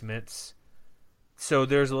replacements. So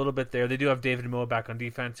there's a little bit there. They do have David Moa back on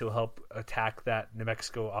defense who will help attack that New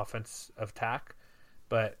Mexico offense attack.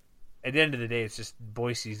 But at the end of the day, it's just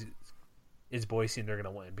Boise, and they're going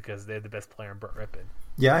to win because they have the best player in Brett Rippon.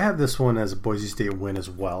 Yeah, I have this one as a Boise State win as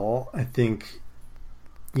well. I think,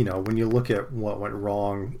 when you look at what went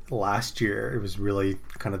wrong last year, it was really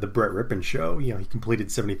kind of the Brett Rippon show. He completed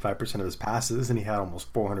 75% of his passes and he had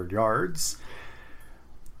almost 400 yards.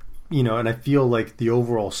 And I feel like the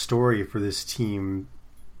overall story for this team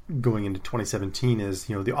going into 2017 is,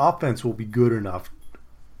 the offense will be good enough,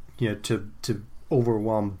 to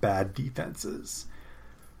overwhelm bad defenses.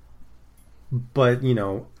 But,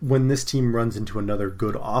 when this team runs into another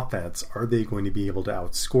good offense, are they going to be able to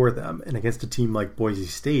outscore them? And against a team like Boise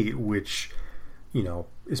State, which,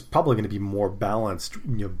 is probably going to be more balanced,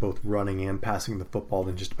 both running and passing the football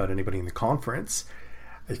than just about anybody in the conference,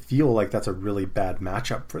 I feel like that's a really bad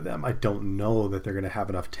matchup for them. I don't know that they're going to have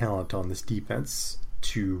enough talent on this defense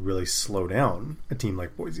to really slow down a team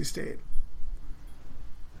like Boise State.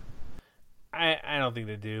 I don't think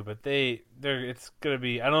they do, but it's going to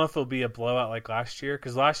be. I don't know if it'll be a blowout like last year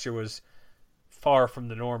because last year was far from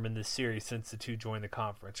the norm in this series since the two joined the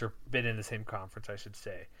conference or been in the same conference, I should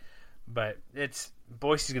say. But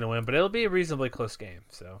Boise's going to win, but it'll be a reasonably close game.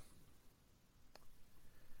 So,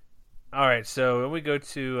 all right. So when we go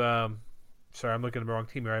to, sorry, I'm looking at the wrong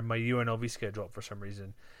team here. I have my UNLV schedule up for some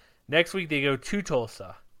reason. Next week they go to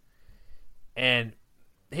Tulsa, and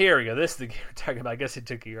here we go. This is the game we're talking about. I guess it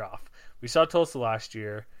took a year off. We saw Tulsa last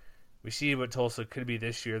year. We see what Tulsa could be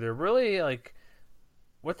this year. They're really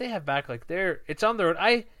what they have back. It's on the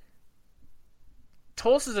road.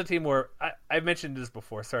 Tulsa's a team where I mentioned this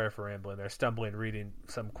before. Sorry for rambling there, stumbling, reading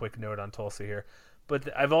some quick note on Tulsa here. But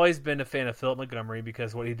I've always been a fan of Philip Montgomery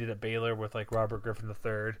because what he did at Baylor with like Robert Griffin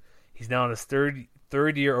III. He's now in his third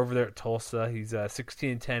year over there at Tulsa. He's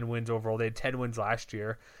 16-10 wins overall. They had 10 wins last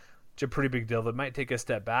year. It's a pretty big deal. That might take a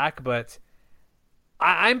step back, but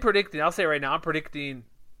I'm predicting. I'll say right now, I'm predicting.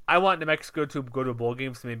 I want New Mexico to go to a bowl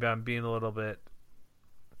game, so maybe I'm being a little bit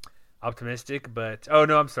optimistic. But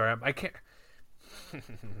I'm sorry. I can't. If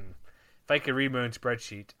I could read my own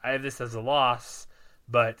spreadsheet, I have this as a loss,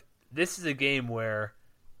 but this is a game where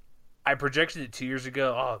I projected it 2 years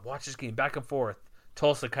ago. Oh, watch this game back and forth.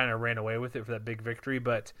 Tulsa kind of ran away with it for that big victory,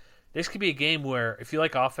 but this could be a game where if you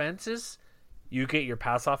like offenses, you get your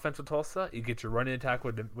pass offense with Tulsa, you get your running attack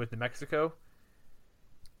with New Mexico,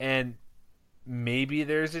 and maybe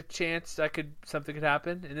there's a chance that something could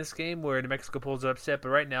happen in this game where New Mexico pulls an upset. But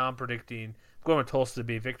right now, I'm going with Tulsa to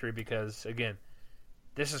be a victory because again,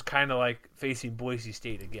 this is kind of like facing Boise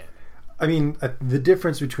State again. I mean, the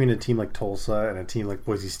difference between a team like Tulsa and a team like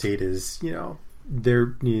Boise State is,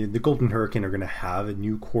 the Golden Hurricane are going to have a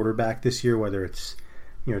new quarterback this year, whether it's,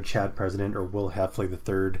 Chad President or Will Heffley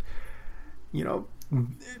III.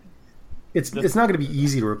 It's not going to be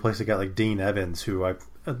easy to replace a guy like Dane Evans, who I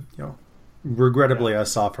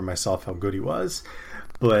saw for myself how good he was,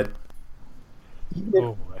 but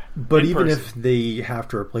even if they have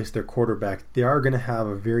to replace their quarterback, they are going to have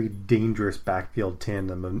a very dangerous backfield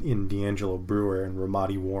tandem in D'Angelo Brewer and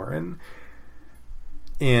Ramadi Warren.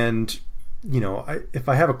 And, if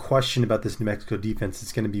I have a question about this New Mexico defense,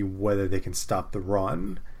 it's going to be whether they can stop the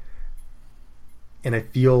run. And I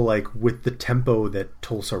feel like with the tempo that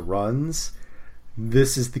Tulsa runs,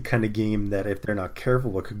 this is the kind of game that if they're not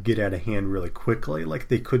careful, it could get out of hand really quickly. Like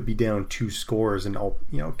they could be down 2 scores and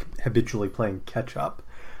habitually playing catch up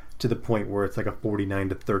to the point where it's like a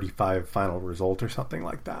 49-35 final result or something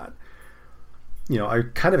like that. I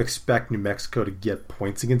kind of expect New Mexico to get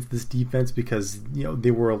points against this defense because,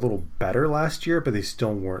 they were a little better last year, but they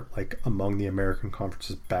still weren't like among the American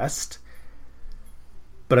Conference's best.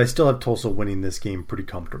 But I still have Tulsa winning this game pretty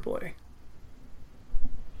comfortably.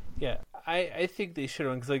 Yeah, I think they should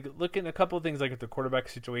have, because like looking at a couple of things like at the quarterback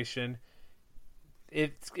situation,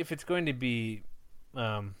 if it's going to be,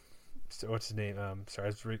 what's his name?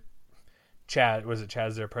 Chad. Was it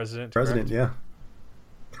Chad's their president? President, correct? Yeah.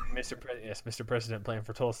 Mr. President playing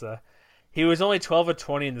for Tulsa. He was only 12 of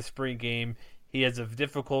 20 in the spring game. He has a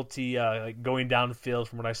difficulty like going downfield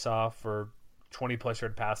from what I saw for 20-plus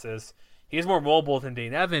yard passes. He's more mobile than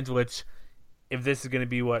Dane Evans, which, if this is going to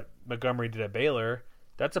be what Montgomery did at Baylor,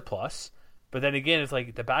 that's a plus. But then again, it's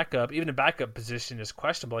like the backup position is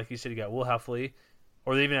questionable. Like you said, you got Will Heffley,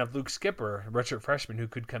 or they even have Luke Skipper, a redshirt freshman, who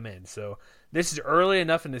could come in. So this is early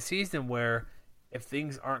enough in the season where if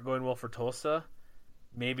things aren't going well for Tulsa,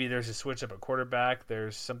 maybe there's a switch up at quarterback.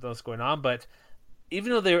 There's something else going on. But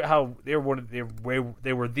even though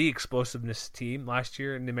they were the explosiveness team last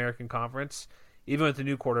year in the American Conference, even with the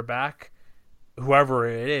new quarterback, whoever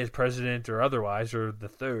it is, president or otherwise, or the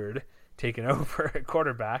third taking over at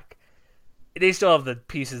quarterback, they still have the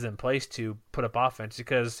pieces in place to put up offense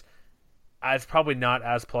because it's probably not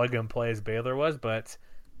as plug and play as Baylor was, but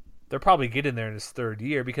they're probably getting there in his third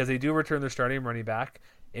year because they do return their starting running back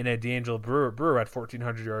in a D'Angelo Brewer at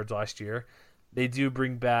 1,400 yards last year. They do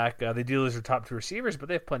bring back, they do lose their top 2 receivers, but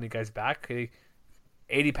they have plenty of guys back.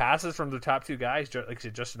 80 passes from their top 2 guys, like I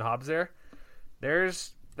said, Justin Hobbs there.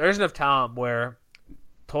 There's enough talent where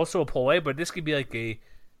Tulsa will pull away, but this could be like a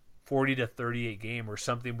 40-38 game or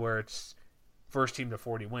something where it's first team to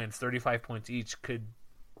 40 wins. 35 points each could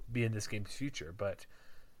be in this game's future, but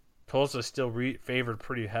Tulsa is still favored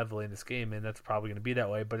pretty heavily in this game, and that's probably going to be that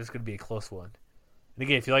way, but it's going to be a close one. And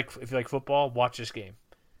again, if you like football, watch this game.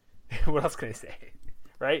 What else can I say?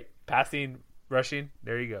 Right? Passing, rushing,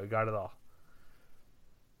 there you go. You got it all.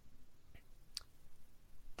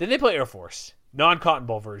 Then they play Air Force. Non-Cotton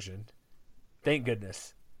Bowl version. Thank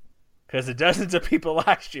goodness. Because the dozens of people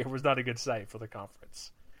last year was not a good sight for the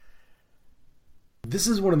conference. This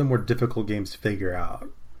is one of the more difficult games to figure out.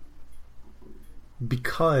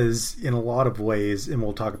 Because in a lot of ways, and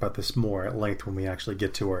we'll talk about this more at length when we actually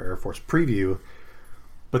get to our Air Force preview,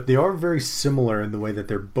 but they are very similar in the way that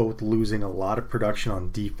they're both losing a lot of production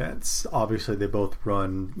on defense. Obviously, they both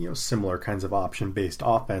run, similar kinds of option-based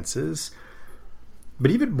offenses.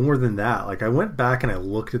 But even more than that, like I went back and I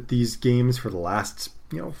looked at these games for the last,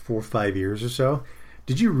 4 or 5 years or so.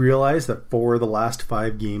 Did you realize that 4 of the last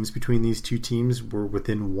 5 games between these two teams were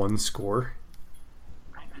within 1 score?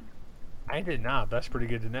 I did not. That's pretty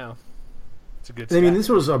good to know. It's a good stat. I mean, this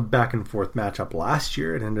was a back and forth matchup last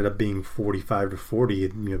year. It ended up being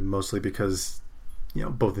 45-40, mostly because,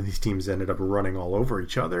 both of these teams ended up running all over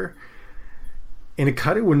each other. And it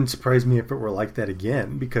kind of wouldn't surprise me if it were like that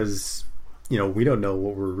again, because, we don't know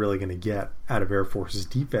what we're really going to get out of Air Force's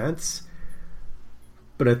defense.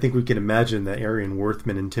 But I think we can imagine that Arian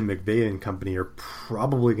Worthman and Tim McVeigh and company are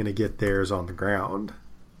probably going to get theirs on the ground.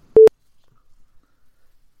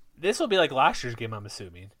 This will be like last year's game, I'm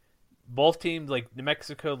assuming. Both teams, like New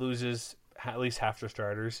Mexico loses at least half their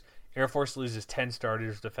starters. Air Force loses 10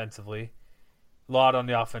 starters defensively. A lot on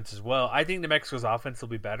the offense as well. I think New Mexico's offense will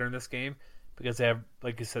be better in this game because they have,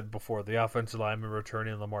 like you said before, the offensive lineman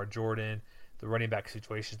returning, Lamar Jordan. The running back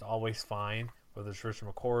situation is always fine, whether it's Richard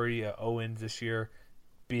McCory, Owens this year,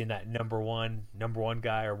 being that number one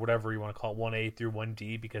guy or whatever you want to call it, 1A through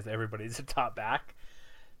 1D, because everybody's a top back.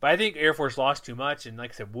 But I think Air Force lost too much, and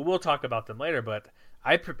like I said, we'll talk about them later, but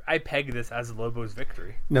I peg this as a Lobos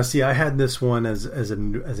victory. Now, see, I had this one as a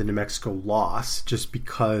New Mexico loss just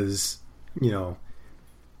because,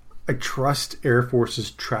 I trust Air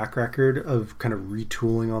Force's track record of kind of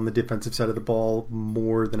retooling on the defensive side of the ball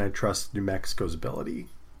more than I trust New Mexico's ability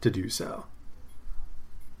to do so.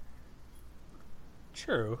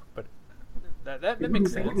 True, but that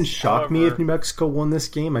makes sense. It wouldn't shock me if New Mexico won this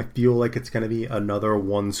game. I feel like it's going to be another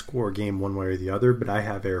one-score game one way or the other, but I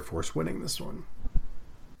have Air Force winning this one.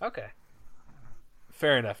 Okay.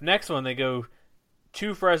 Fair enough. Next one, they go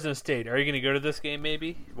to Fresno State. Are you going to go to this game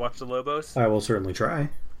maybe? Watch the Lobos? I will certainly try.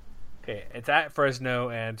 Okay, it's at Fresno,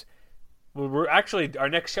 and we're actually, our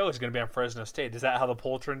next show is going to be on Fresno State. Is that how the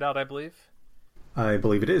poll turned out, I believe? I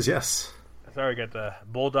believe it is, yes. Sorry, got the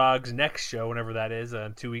Bulldogs next show, whenever that is,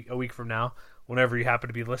 a week from now. Whenever you happen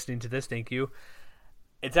to be listening to this, thank you.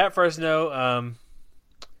 It's at Fresno.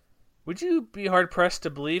 Would you be hard pressed to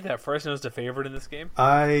believe that Fresno is the favorite in this game?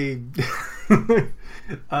 That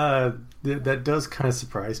does kind of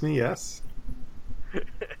surprise me. Yes.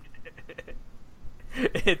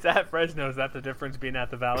 It's at Fresno. Is that the difference being at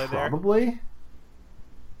the Valley there? Probably.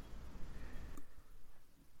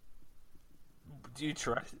 Do you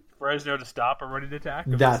trust Fresno to stop a running attack?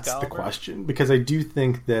 That's the question, because I do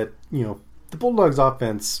think that the Bulldogs'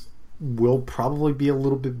 offense will probably be a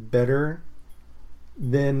little bit better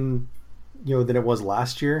than it was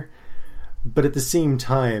last year, but at the same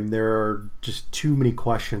time, there are just too many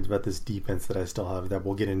questions about this defense that I still have that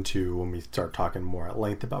we'll get into when we start talking more at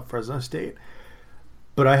length about Fresno State.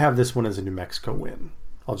 But I have this one as a New Mexico win.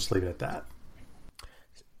 I'll just leave it at that.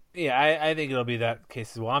 Yeah, I think it'll be that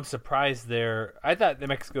case as well. I'm surprised there. I thought New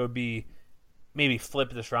Mexico would be maybe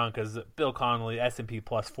flip this round because Bill Connolly, S&P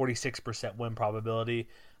plus 46% win probability.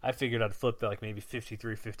 I figured I'd flip that like maybe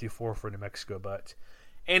 53, 54 for New Mexico,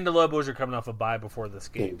 and the Lobos are coming off a bye before this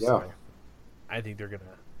game, so I think New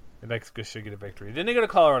Mexico should get a victory. Then they go to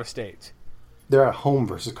Colorado State. They're at home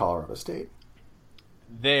versus Colorado State.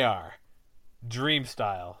 They are. Dream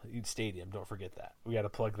Style Stadium, don't forget that. We got to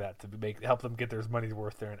plug that to help them get their money's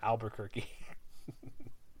worth there in Albuquerque.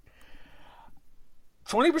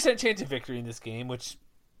 20% chance of victory in this game, which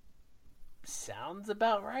sounds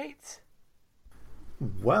about right.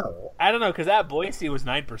 Well, I don't know, because at Boise was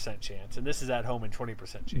 9% chance, and this is at home and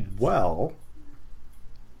 20% chance. Well,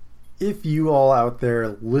 if you all out there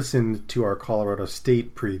listened to our Colorado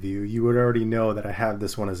State preview, you would already know that I have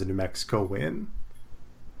this one as a New Mexico win.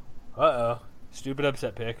 Uh-oh. Stupid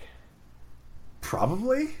upset pick.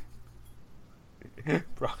 Probably?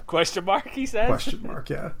 Question mark, he says? Question mark,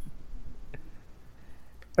 yeah.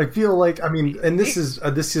 I feel like, and this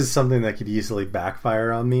is something that could easily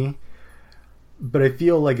backfire on me, but I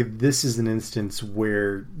feel like if this is an instance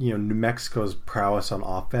where, New Mexico's prowess on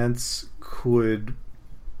offense could,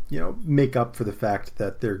 make up for the fact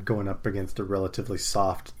that they're going up against a relatively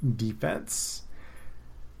soft defense.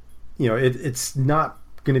 It's not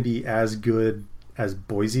going to be as good as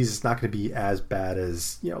Boise's. It's not going to be as bad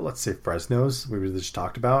as, let's say Fresno's, we just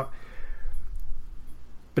talked about.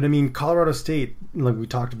 But Colorado State, like we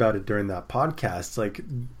talked about it during that podcast, like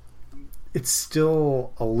it's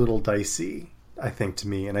still a little dicey, I think, to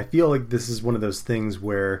me. And I feel like this is one of those things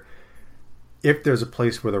where if there's a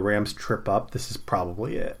place where the Rams trip up, this is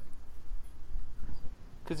probably it.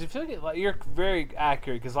 Because you feel like you're very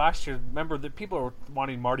accurate. Because last year, remember that people were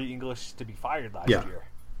wanting Marty English to be fired last year.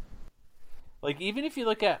 Like, even if you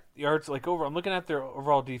look at yards, I'm looking at their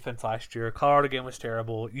overall defense last year. Colorado game was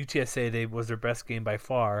terrible. UTSA was their best game by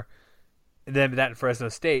far. And then that in Fresno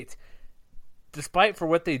State. Despite for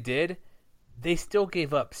what they did, they still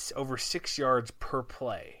gave up over 6 yards per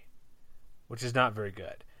play, which is not very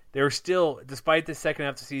good. They were still, despite the second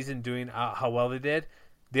half of the season doing how well they did,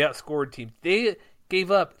 they outscored teams. They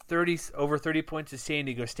gave up over 30 points to San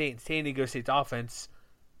Diego State, and San Diego State's offense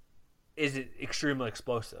is extremely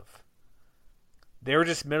explosive. They were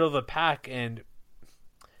just middle of the pack, and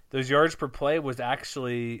those yards per play was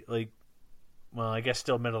actually I guess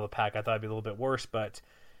still middle of the pack. I thought it'd be a little bit worse, but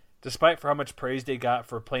despite for how much praise they got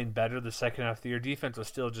for playing better the second half of the year, defense was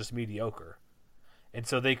still just mediocre. And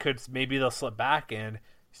so maybe they'll slip back and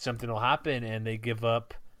something will happen and they give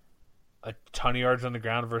up a ton of yards on the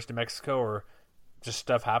ground versus New Mexico, or just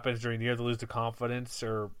stuff happens during the year, they lose the confidence,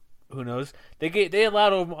 or who knows. They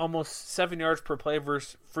allowed almost 7 yards per play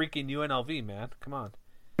versus freaking UNLV, man. Come on.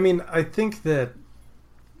 I mean, I think that,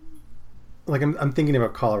 I'm thinking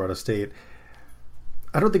about Colorado State.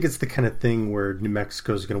 I don't think it's the kind of thing where New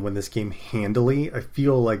Mexico is going to win this game handily. I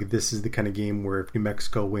feel like this is the kind of game where if New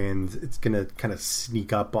Mexico wins, it's going to kind of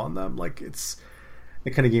sneak up on them. It's the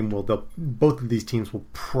kind of game where both of these teams will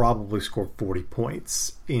probably score 40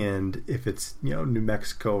 points. And if it's, New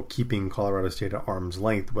Mexico keeping Colorado State at arm's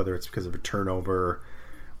length, whether it's because of a turnover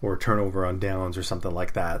or a turnover on downs or something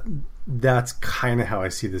like that, that's kind of how I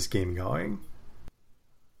see this game going.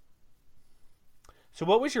 So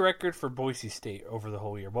what was your record for Boise State over the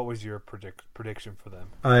whole year? What was your prediction for them?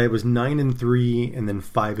 It was 9-3 and then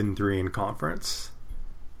 5-3 in conference.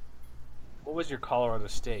 What was your Colorado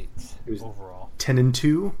State's overall?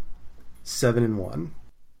 10-2, 7-1.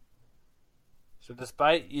 So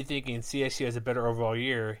despite you thinking CSU has a better overall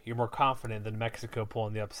year, you're more confident than Mexico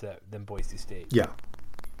pulling the upset than Boise State. Yeah.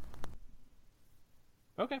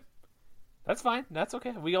 Okay, that's fine. That's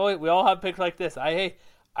okay. We all have picks like this. I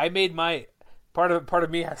made my part of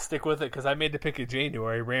me has to stick with it because I made the pick in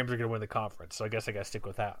January. Rams are going to win the conference, so I guess I got to stick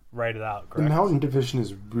with that. Write it out. Correct? The Mountain Division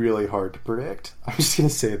is really hard to predict. I'm just going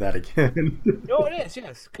to say that again. No, it is.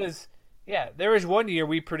 Yes, because there was one year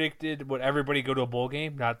we predicted would everybody go to a bowl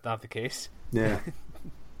game. Not the case. Yeah.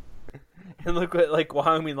 And look at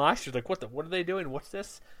Wyoming last year. What are they doing? What's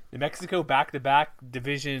this? New Mexico back-to-back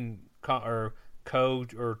division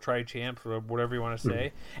code or tri-champs or whatever you want to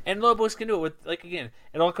say. And Lobos can do it with, again,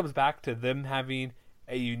 it all comes back to them having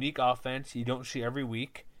a unique offense you don't see every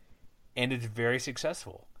week, and it's very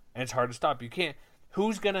successful. And it's hard to stop. You can't.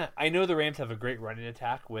 I know the Rams have a great running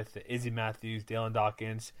attack with Izzy Matthews, Dalen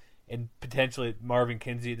Dawkins, and potentially Marvin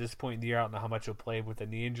Kinsey at this point in the year. I don't know how much he'll play with a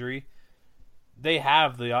knee injury. They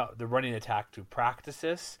have the running attack to practice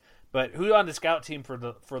this. But who on the scout team for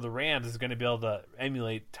the Rams is going to be able to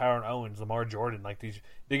emulate Tyrone Owens, Lamar Jordan? They're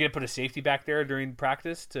going to put a safety back there during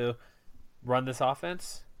practice to run this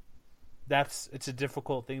offense. It's a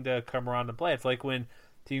difficult thing to come around and play. It's like when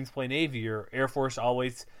teams play Navy or Air Force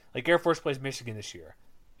Air Force plays Michigan this year.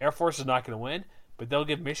 Air Force is not going to win, but they'll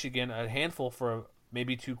give Michigan a handful for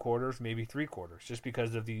maybe 2 quarters, maybe 3 quarters, just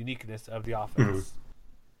because of the uniqueness of the offense.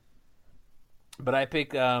 But I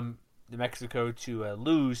pick New Mexico to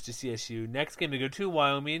lose to CSU. Next game to go to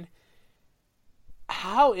Wyoming.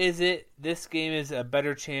 How is it this game is a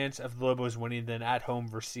better chance of the Lobos winning than at home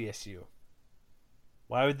versus CSU?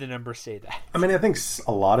 Why would the numbers say that? I mean, I think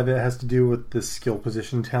a lot of it has to do with the skill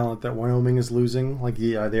position talent that Wyoming is losing.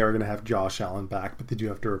 They are going to have Josh Allen back, but they do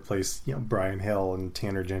have to replace Brian Hill and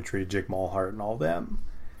Tanner Gentry, Jake Mulhart, and all them.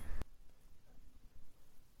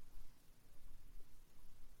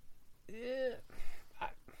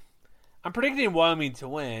 I'm predicting Wyoming to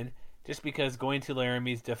win just because going to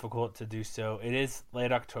Laramie is difficult to do so. It is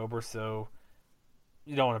late October, so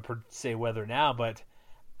you don't want to say weather now, but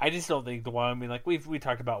I just don't think the Wyoming, we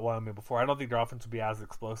talked about Wyoming before, I don't think their offense will be as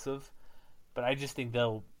explosive, but I just think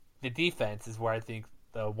the defense is where I think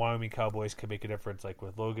the Wyoming Cowboys could make a difference,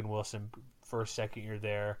 with Logan Wilson first, second year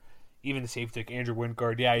there. Even the safety, Andrew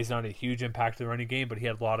Wingard, he's not a huge impact to the running game, but he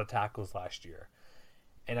had a lot of tackles last year.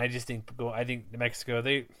 And I just think, New Mexico,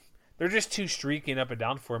 they're just too streaky and up and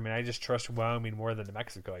down for me, and I just trust Wyoming more than New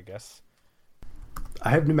Mexico, I guess. I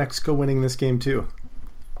have New Mexico winning this game, too.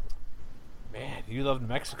 Man, you love New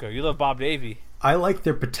Mexico. You love Bob Davie. I like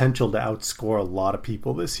their potential to outscore a lot of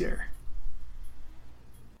people this year.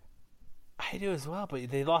 I do as well, but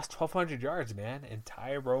they lost 1,200 yards, man, and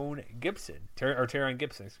Tyron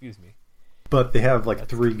Gibson, excuse me. But they have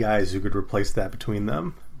 3 guys who could replace that between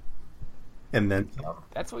them. And then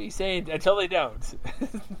that's what you say until they don't.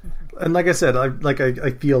 And like I said,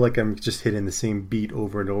 I feel like I'm just hitting the same beat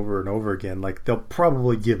over and over and over again. They'll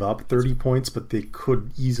probably give up 30 points, but they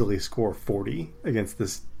could easily score 40 against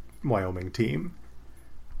this Wyoming team.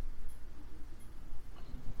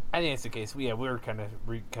 I think it's the case. We're kind of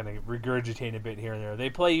regurgitating a bit here and there. They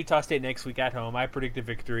play Utah State next week at home. I predict a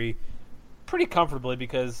victory pretty comfortably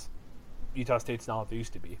because Utah State's not what they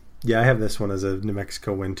used to be. Yeah, I have this one as a New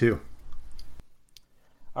Mexico win too.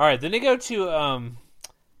 All right, then they go to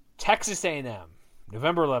Texas A&M,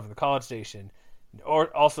 November 11th, the College Station,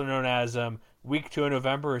 or also known as Week 2 in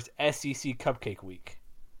November is SEC Cupcake Week,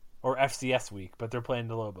 or FCS Week, but they're playing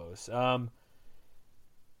the Lobos.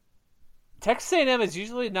 Texas A&M has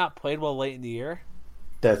usually not played well late in the year.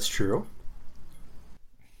 That's true.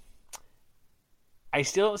 I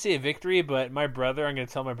still don't see a victory, but my brother, I'm going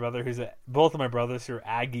to tell my brother, both of my brothers who are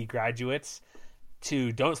Aggie graduates,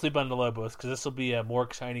 to don't sleep on the Lobos because this will be a more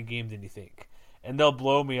exciting game than you think. And they'll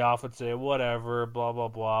blow me off and say, whatever, blah, blah,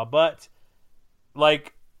 blah. But,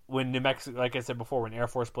 like when New Mexico, like I said before, when Air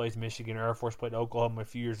Force plays Michigan, or Air Force played Oklahoma a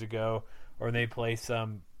few years ago, or when they play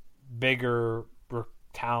some bigger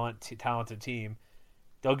talented team,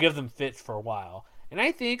 they'll give them fits for a while. And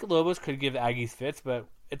I think Lobos could give Aggies fits, but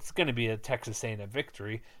it's going to be a Texas A&M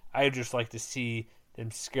victory. I'd just like to see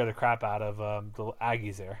them scare the crap out of the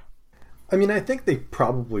Aggies there. I mean, I think they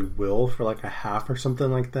probably will for like a half or something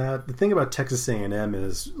like that. The thing about Texas A&M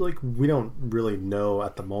is, like, we don't really know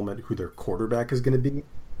at the moment who their quarterback is going to be.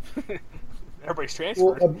 Everybody's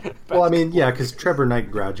transferred. Well, I mean, yeah, because Trevor Knight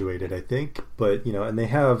graduated, I think. But, and they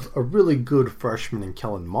have a really good freshman in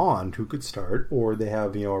Kellen Mond who could start, or they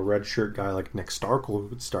have, a redshirt guy like Nick Starkel who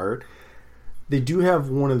could start. They do have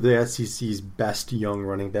one of the SEC's best young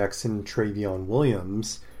running backs in Travion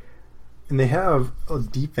Williams. And they have a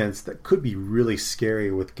defense that could be really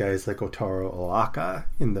scary with guys like Otaro Alaka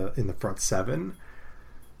in the front seven.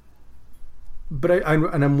 But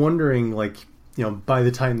I'm wondering, like, by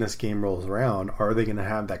the time this game rolls around, are they going to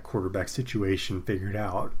have that quarterback situation figured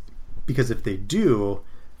out? Because if they do,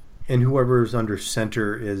 and whoever's under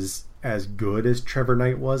center is as good as Trevor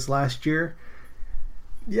Knight was last year,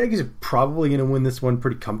 the Aggies are probably going to win this one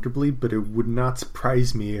pretty comfortably, but it would not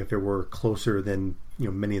surprise me if it were closer than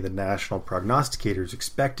many of the national prognosticators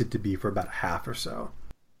expect it to be for about a half or so.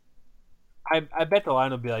 I bet the line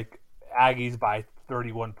will be like Aggies by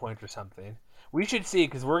 31 points or something. We should see,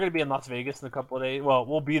 because we're going to be in Las Vegas in a couple of days. Well,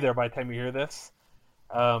 we'll be there by the time you hear this.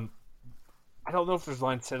 I don't know if there's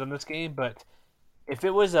line set on this game, but if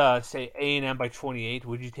it was, say, A&M by 28,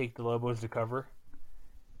 would you take the Lobos to cover?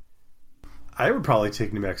 I would probably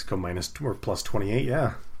take New Mexico minus or plus 28,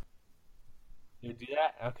 yeah. You'd do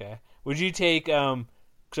that? Okay. Would you take, because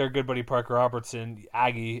our good buddy Parker Robertson,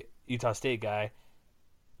 Aggie, Utah State guy,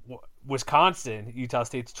 Wisconsin, Utah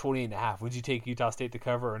State's 28.5. Would you take Utah State to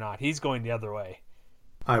cover or not? He's going the other way.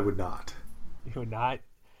 I would not. You would not?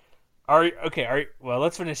 Well,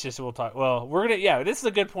 let's finish this and we'll talk. Well, this is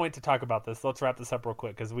a good point to talk about this. Let's wrap this up real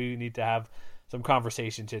quick because we need to have some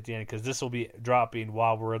conversations at the end because this will be dropping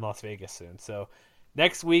while we're in Las Vegas soon. So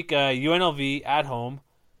next week, UNLV at home.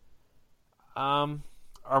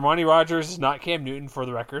 Armani Rogers is not Cam Newton, for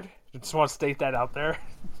the record. I just want to state that out there.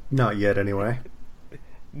 Not yet, anyway.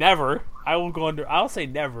 Never. I'll say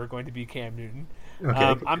never going to be Cam Newton.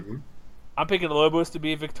 Okay. I'm picking the Lobos to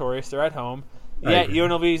be victorious. They're at home. Yeah,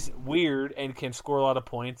 UNLV's weird and can score a lot of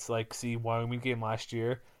points, like see Wyoming game last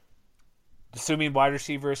year. Assuming wide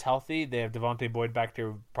receiver is healthy, they have Devontae Boyd back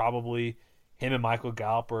there. Probably him and Michael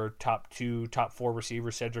Gallup are top 4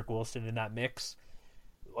 receivers. Cedric Wilson in that mix.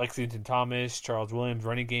 Lexington Thomas, Charles Williams,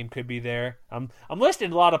 running game could be there. I'm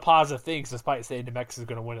listing a lot of positive things, despite saying New Mexico is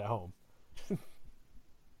going to win at home.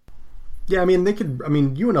 Yeah,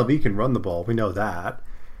 UNLV can run the ball. We know that.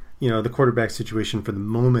 The quarterback situation for the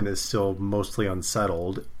moment is still mostly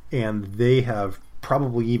unsettled, and they have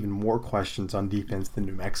probably even more questions on defense than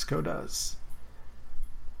New Mexico does.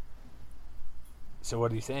 So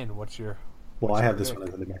what are you saying? I have this one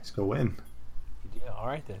as a New Mexico win. Yeah, all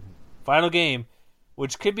right then. Final game,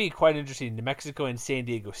 which could be quite interesting, New Mexico and San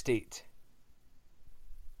Diego State.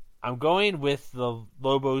 I'm going with the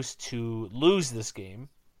Lobos to lose this game,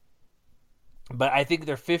 but I think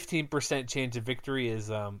their 15% chance of victory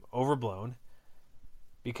is overblown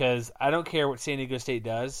because I don't care what San Diego State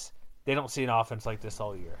does. They don't see an offense like this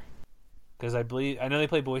all year. Because I know they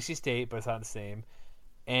play Boise State, but it's not the same.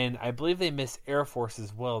 And I believe they miss Air Force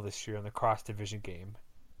as well this year in the cross-division game.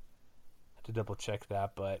 I have to double-check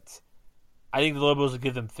that, but I think the Lobos will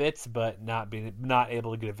give them fits, but not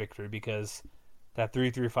able to get a victory because that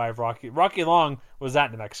 3-3-5 Rocky Long was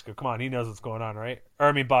at New Mexico. Come on, he knows what's going on, right?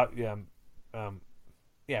 Rocky Long. Sorry,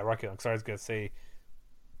 I was going to say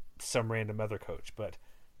some random other coach, but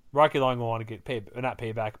Rocky Long will want to get not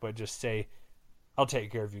pay back, but just say, I'll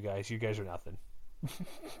take care of you guys. You guys are nothing.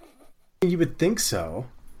 You would think so.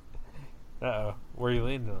 Uh-oh. Where are you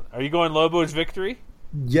leaning on? Are you going Lobos victory?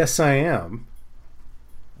 Yes, I am.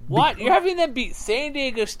 What? You're having them beat San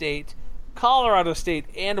Diego State, Colorado State,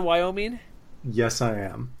 and Wyoming? Yes, I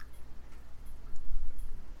am.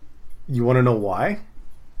 You want to know why?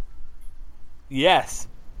 Yes.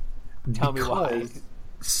 Tell me why.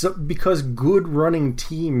 Because good running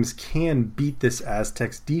teams can beat this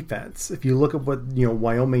Aztecs defense. If you look at what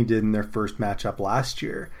Wyoming did in their first matchup last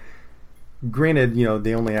year, Granted,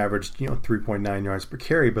 they only averaged 3.9 yards per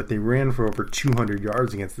carry, but they ran for over 200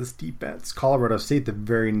 yards against this defense. Colorado State the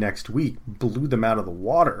very next week blew them out of the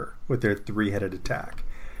water with their three-headed attack.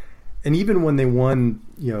 And even when they won,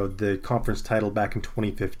 the conference title back in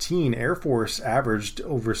 2015, Air Force averaged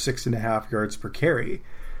over 6.5 yards per carry.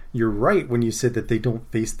 You're right when you said that they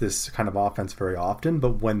don't face this kind of offense very often,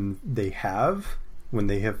 but when they have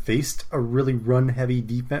faced a really run-heavy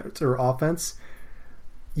defense or offense,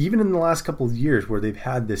 even in the last couple of years where they've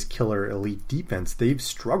had this killer elite defense, they've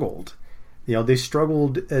struggled. They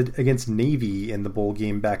struggled against Navy in the bowl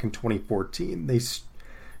game back in 2014. They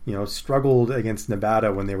struggled against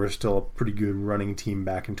Nevada when they were still a pretty good running team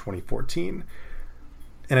back in 2014.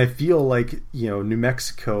 And I feel like, New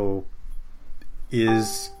Mexico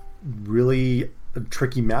is really a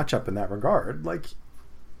tricky matchup in that regard.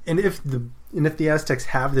 And if the Aztecs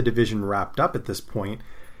have the division wrapped up at this point,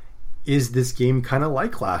 is this game kind of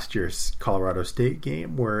like last year's Colorado State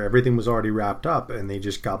game where everything was already wrapped up and they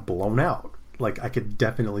just got blown out? I could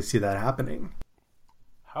definitely see that happening.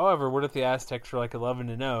 However, what if the Aztecs were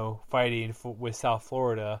 11-0 fighting with South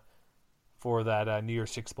Florida for that New Year's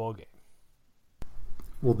Six bowl game?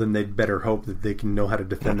 Well, then they'd better hope that they can know how to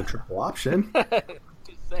defend the triple option.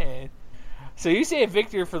 Just saying. So you say a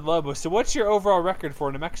victory for the Lobos. So what's your overall record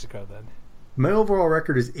for New Mexico then? My overall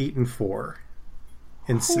record is 8-4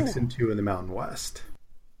 and 6-2 in the Mountain West.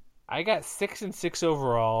 I got 6-6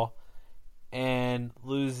 overall and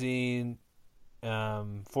losing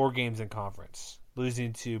 4 games in conference.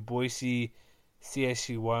 Losing to Boise,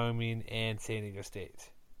 CSU, Wyoming, and San Diego State.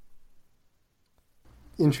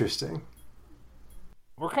 Interesting.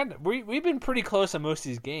 We've been pretty close on most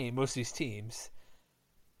of these teams.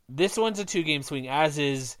 This one's a 2-game swing, as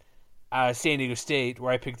is San Diego State,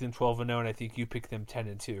 where I picked them 12-0, and I think you picked them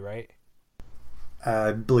 10-2, right?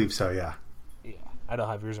 I believe so, yeah. Yeah, I don't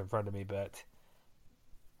have yours in front of me, but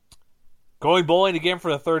going bowling again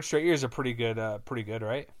for the 3rd straight year is a pretty good,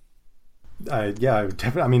 right? Yeah,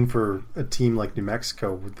 definitely. I mean, for a team like New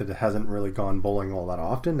Mexico that hasn't really gone bowling all that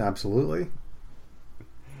often, absolutely.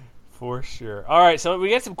 For sure. All right, so we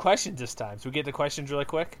got some questions this time. So we get the questions really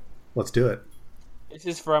quick. Let's do it. This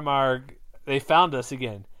is from they found us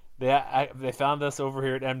again. They found us over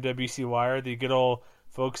here at MWC Wire, the good old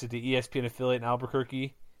folks at the ESPN affiliate in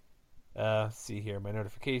Albuquerque. Let's see here, my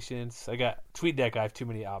notifications. I got TweetDeck. I have too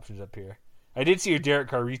many options up here. I did see your Derek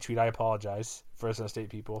Carr retweet. I apologize, Fresno State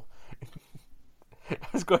people. I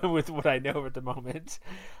was going with what I know at the moment,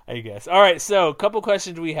 I guess. All right, so a couple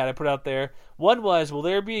questions we had I put out there. One was, will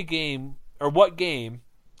there be a game, or what game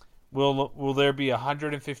will there be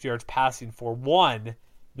 150 yards passing for one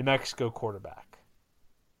New Mexico quarterback?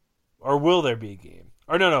 Or will there be a game?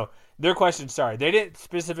 Or no, their question, sorry. They didn't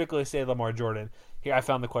specifically say Lamar Jordan. Here, I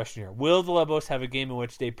found the question here. Will the Lobos have a game in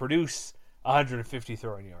which they produce 150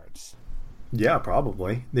 throwing yards? Yeah,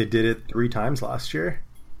 probably. They did it 3 times last year.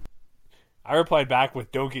 I replied back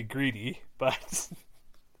with "Don't get greedy," but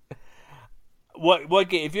what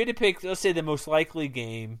game? If you had to pick, let's say the most likely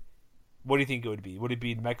game, what do you think it would be? Would it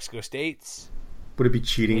be New Mexico State's? Would it be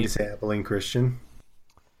cheating to say Abilene Christian?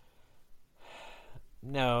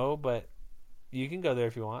 No, but you can go there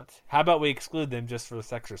if you want. How about we exclude them just for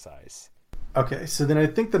this exercise? Okay, so then I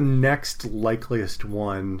think the next likeliest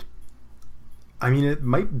one, I mean, it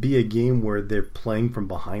might be a game where they're playing from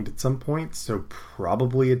behind at some point, so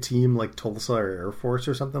probably a team like Tulsa or Air Force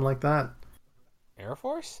or something like that. Air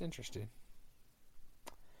Force? Interesting.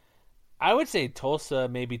 I would say Tulsa,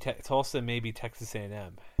 maybe Texas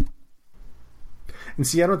A&M. And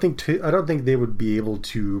see, I don't think they would be able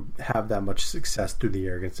to have that much success through the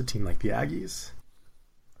air against a team like the Aggies.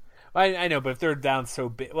 I know, but if they're down so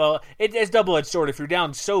big, well, it's double-edged sword. If you're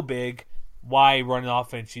down so big, why run an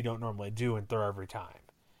offense you don't normally do and throw every time?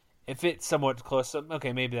 If it's somewhat close,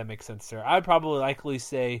 okay, maybe that makes sense there. I would probably likely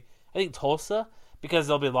say, I think Tulsa, because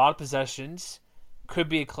there'll be a lot of possessions, could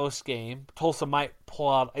be a close game. Tulsa might pull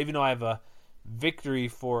out, even though I have a victory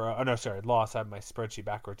for, loss. I have my spreadsheet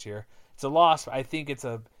backwards here. It's a loss, but I think it's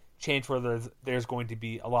a chance where there's going to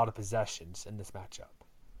be a lot of possessions in this matchup.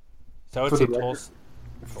 So I would say Tulsa.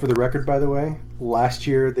 For the record, by the way, last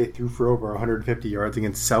year they threw for over 150 yards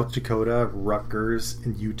against South Dakota, Rutgers,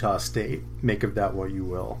 and Utah State. Make of that what you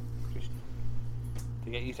will.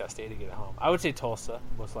 To get Utah State to get it home. I would say Tulsa,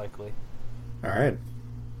 most likely. All right.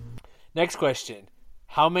 Next question.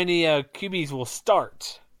 How many QBs will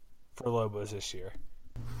start for Lobos this year?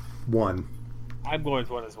 1. I'm going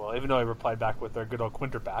with 1 as well, even though I replied back with our good old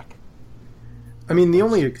Quinterback. I mean, the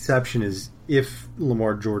only exception is if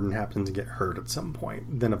Lamar Jordan happens to get hurt at some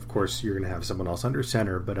point, then of course you're going to have someone else under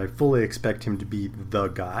center, but I fully expect him to be the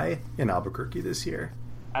guy in Albuquerque this year.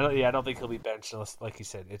 I don't think he'll be benched unless, like you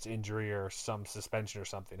said, it's injury or some suspension or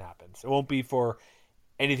something happens. It won't be for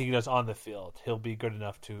anything he does on the field. He'll be good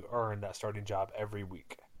enough to earn that starting job every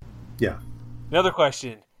week. Yeah. Another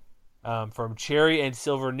question from Cherry and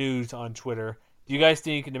Silver News on Twitter. Do you guys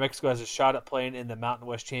think New Mexico has a shot at playing in the Mountain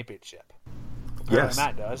West Championship? Yes.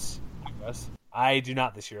 Matt does. I do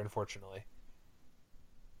not this year, unfortunately.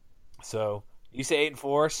 So you say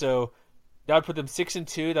 8-4, so that would put them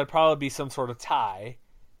 6-2. That'd probably be some sort of tie.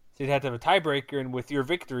 So you'd have to have a tiebreaker, and with your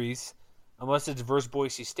victories, unless it's versus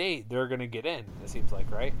Boise State, they're going to get in. It seems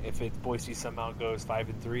like, right? If it's Boise somehow goes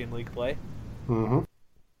 5-3 in league play. Mm-hmm.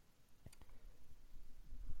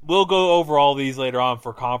 We'll go over all these later on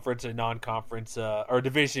for conference and non-conference, or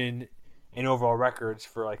division and overall records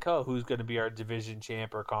for like, who's going to be our division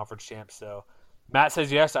champ or conference champ. So Matt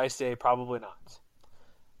says yes. I say probably not.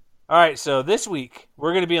 All right, so this week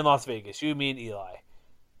we're going to be in Las Vegas. You, me, and Eli.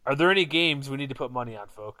 Are there any games we need to put money on,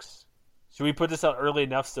 folks? Should we put this out early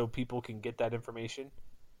enough so people can get that information?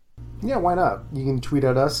 Yeah, why not? You can tweet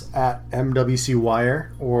at us at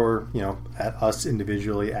MWCWire or, at us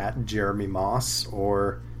individually at Jeremy Moss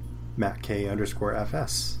or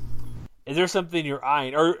MattK_FS. Is there something you're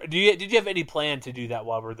eyeing? Or did you have any plan to do that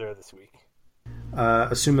while we're there this week?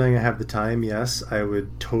 Assuming I have the time, yes. I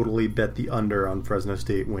would totally bet the under on Fresno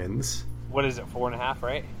State wins. What is it, 4.5,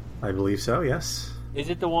 right? I believe so, yes. Is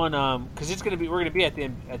it the one, because we're going to be at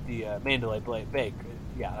the Mandalay Bay.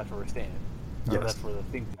 Yeah, that's where we're staying. Or Yes. That's where the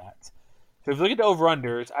thing's at. So if you look at the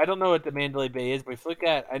over-unders, I don't know what the Mandalay Bay is, but if you look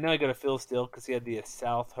at, I know I got a Phil Steele because he had the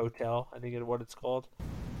South Hotel, I think is what it's called.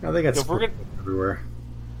 I think it's So if we're everywhere.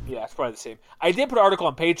 Yeah, it's probably the same. I did put an article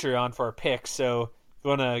on Patreon for our picks, so if you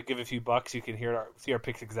want to give a few bucks, you can see our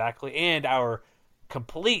picks exactly and our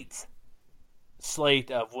complete slate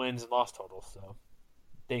of wins and loss totals. So,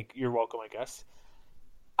 you're welcome, I guess.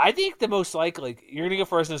 I think the most likely you're going to go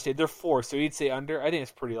Fresno State. They're 4, so you'd say under. I think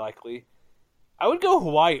it's pretty likely. I would go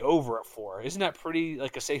Hawaii over at 4. Isn't that pretty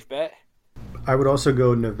like a safe bet? I would also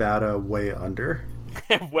go Nevada way under.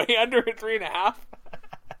 Way under at 3.5.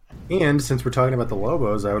 And since we're talking about the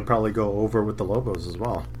Lobos, I would probably go over with the Lobos as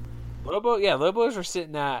well. Lobos are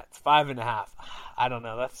sitting at 5.5. I don't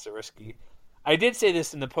know. That's so risky. I did say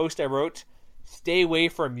this in the post I wrote. Stay away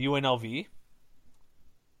from UNLV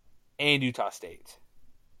and Utah State.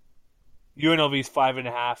 UNLV's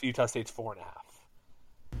 5.5. Utah State's 4.5.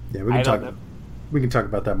 Yeah, we can talk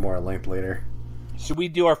about that more at length later. Should we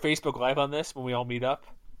do our Facebook Live on this when we all meet up?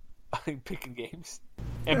 Picking games.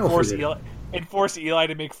 And force Eli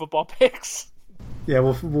to make football picks. Yeah,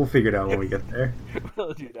 we'll figure it out when we get there.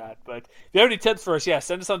 We'll do that. But if you have any tips for us,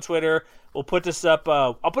 send us on Twitter. We'll put this up.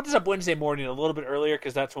 I'll put this up Wednesday morning a little bit earlier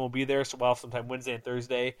because that's when we'll be there. So we'll have sometime Wednesday and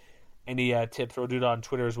Thursday. Any tips, we'll do it on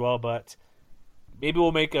Twitter as well. But maybe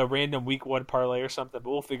we'll make a random week 1 parlay or something. But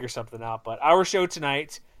we'll figure something out. But our show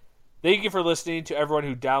tonight, thank you for listening to everyone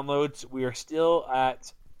who downloads. We are still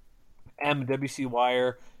at MWC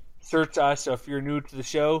Wire. Search us. So if you're new to the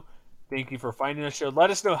show, thank you for finding the show.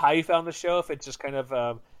 Let us know how you found the show, if it's just kind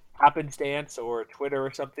of happenstance or Twitter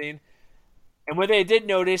or something. And what I did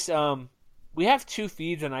notice, we have 2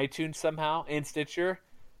 feeds on iTunes somehow and Stitcher.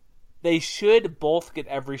 They should both get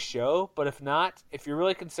every show, but if not, if you're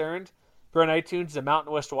really concerned, if you're on iTunes, the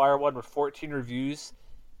Mountain West Wire one with 14 reviews,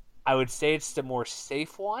 I would say it's the more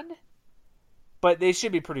safe one. But they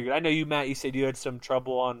should be pretty good. I know you, Matt, you said you had some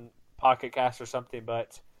trouble on Pocket Cast or something,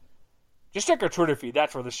 but just check our Twitter feed.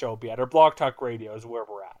 That's where the show will be at. Our Blog Talk Radio is where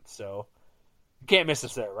we're at. So you can't miss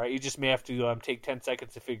us there, right? You just may have to take 10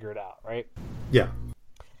 seconds to figure it out, right? Yeah.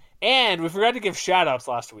 And we forgot to give shout-outs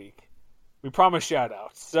last week. We promised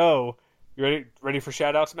shout-outs. So you ready for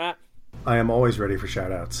shout-outs, Matt? I am always ready for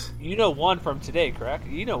shout-outs. You know one from today, correct?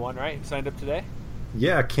 You know one, right? You signed up today?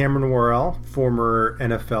 Yeah, Cameron Worrell, former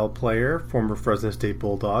NFL player, former Fresno State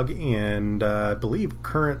Bulldog, and I believe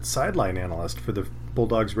current sideline analyst for the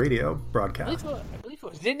Bulldogs radio broadcast. I believe it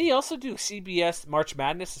was. Didn't he also do CBS March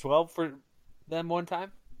Madness as well for them one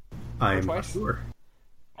time? I'm not sure.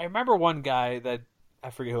 I remember one guy that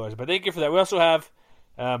I forget who it was, but thank you for that. We also have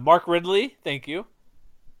Mark Ridley, thank you.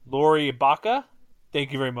 Lori Baca,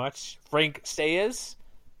 thank you very much. Frank Sayes.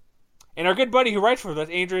 And our good buddy who writes for us,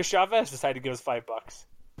 Andreas Chavez, decided to give us $5.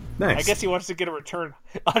 Nice. I guess he wants to get a return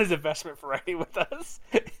on his investment for writing with us.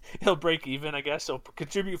 He'll break even, I guess. So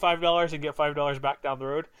contribute $5 and get $5 back down the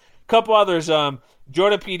road. A couple others.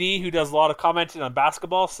 Jordan PD, who does a lot of commenting on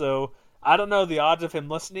basketball. So I don't know the odds of him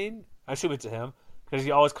listening. I assume it's to him because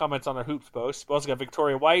he always comments on our hoops posts. We also got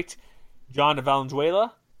Victoria White, John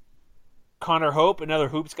Valenzuela, Connor Hope, another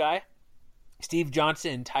hoops guy, Steve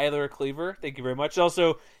Johnson, and Tyler Cleaver. Thank you very much.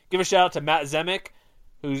 Also, give a shout out to Matt Zemek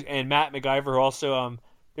and Matt McIver, who also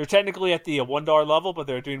They're technically at the $1 level, but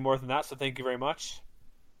they're doing more than that, so thank you very much.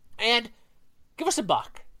 And give us $1.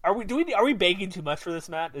 Are we begging too much for this,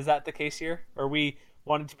 Matt? Is that the case here? Or are we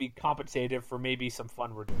wanting to be compensated for maybe some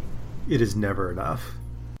fun we're doing? It is never enough.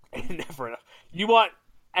 Never enough. You want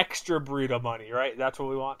extra burrito money, right? That's what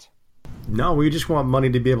we want? No, we just want money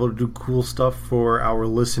to be able to do cool stuff for our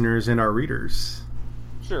listeners and our readers.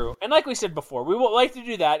 True. And like we said before, we would like to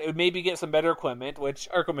do that. It would maybe get some better equipment, which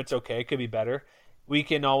our equipment's okay. It could be better. We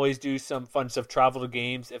can always do some fun stuff, travel to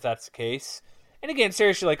games, if that's the case. And again,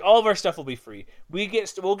 seriously, like, all of our stuff will be free. We'll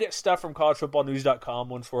get stuff from collegefootballnews.com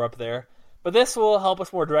once we're up there. But this will help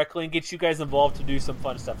us more directly and get you guys involved to do some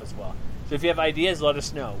fun stuff as well. So if you have ideas, let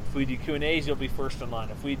us know. If we do Q&As, you'll be first in line.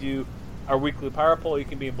 If we do our weekly power poll, you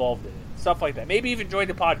can be involved in it. Stuff like that. Maybe even join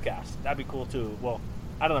the podcast. That'd be cool too. Well,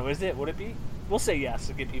 I don't know. Would it be? We'll say yes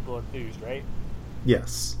to get people enthused, right?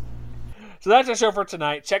 Yes. So that's our show for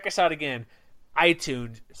tonight. Check us out again.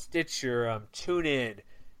 iTunes, Stitcher, TuneIn.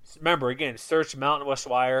 Remember, again, search Mountain West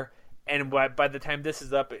Wire. And by the time this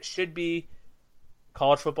is up, it should be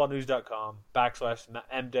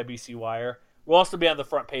collegefootballnews.com/MWC Wire. We'll also be on the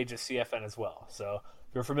front page of CFN as well. So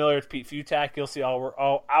if you're familiar with Pete Futak, you'll see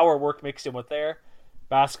all our work mixed in with there.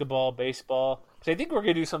 Basketball, baseball. So I think we're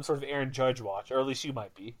going to do some sort of Aaron Judge watch, or at least you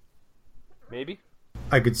might be. Maybe?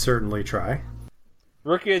 I could certainly try.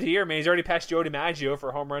 Rookie of the year, man. He's already passed Joe DiMaggio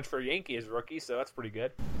for home runs for a Yankee as rookie, so that's pretty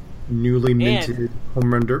good. Newly minted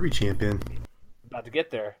home run derby champion. About to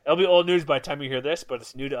get there. It'll be old news by the time you hear this, but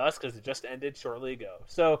it's new to us because it just ended shortly ago.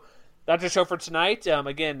 So that's our show for tonight.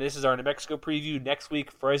 Again, this is our New Mexico preview. Next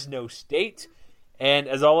week, Fresno State. And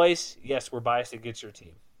as always, yes, we're biased against your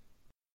team.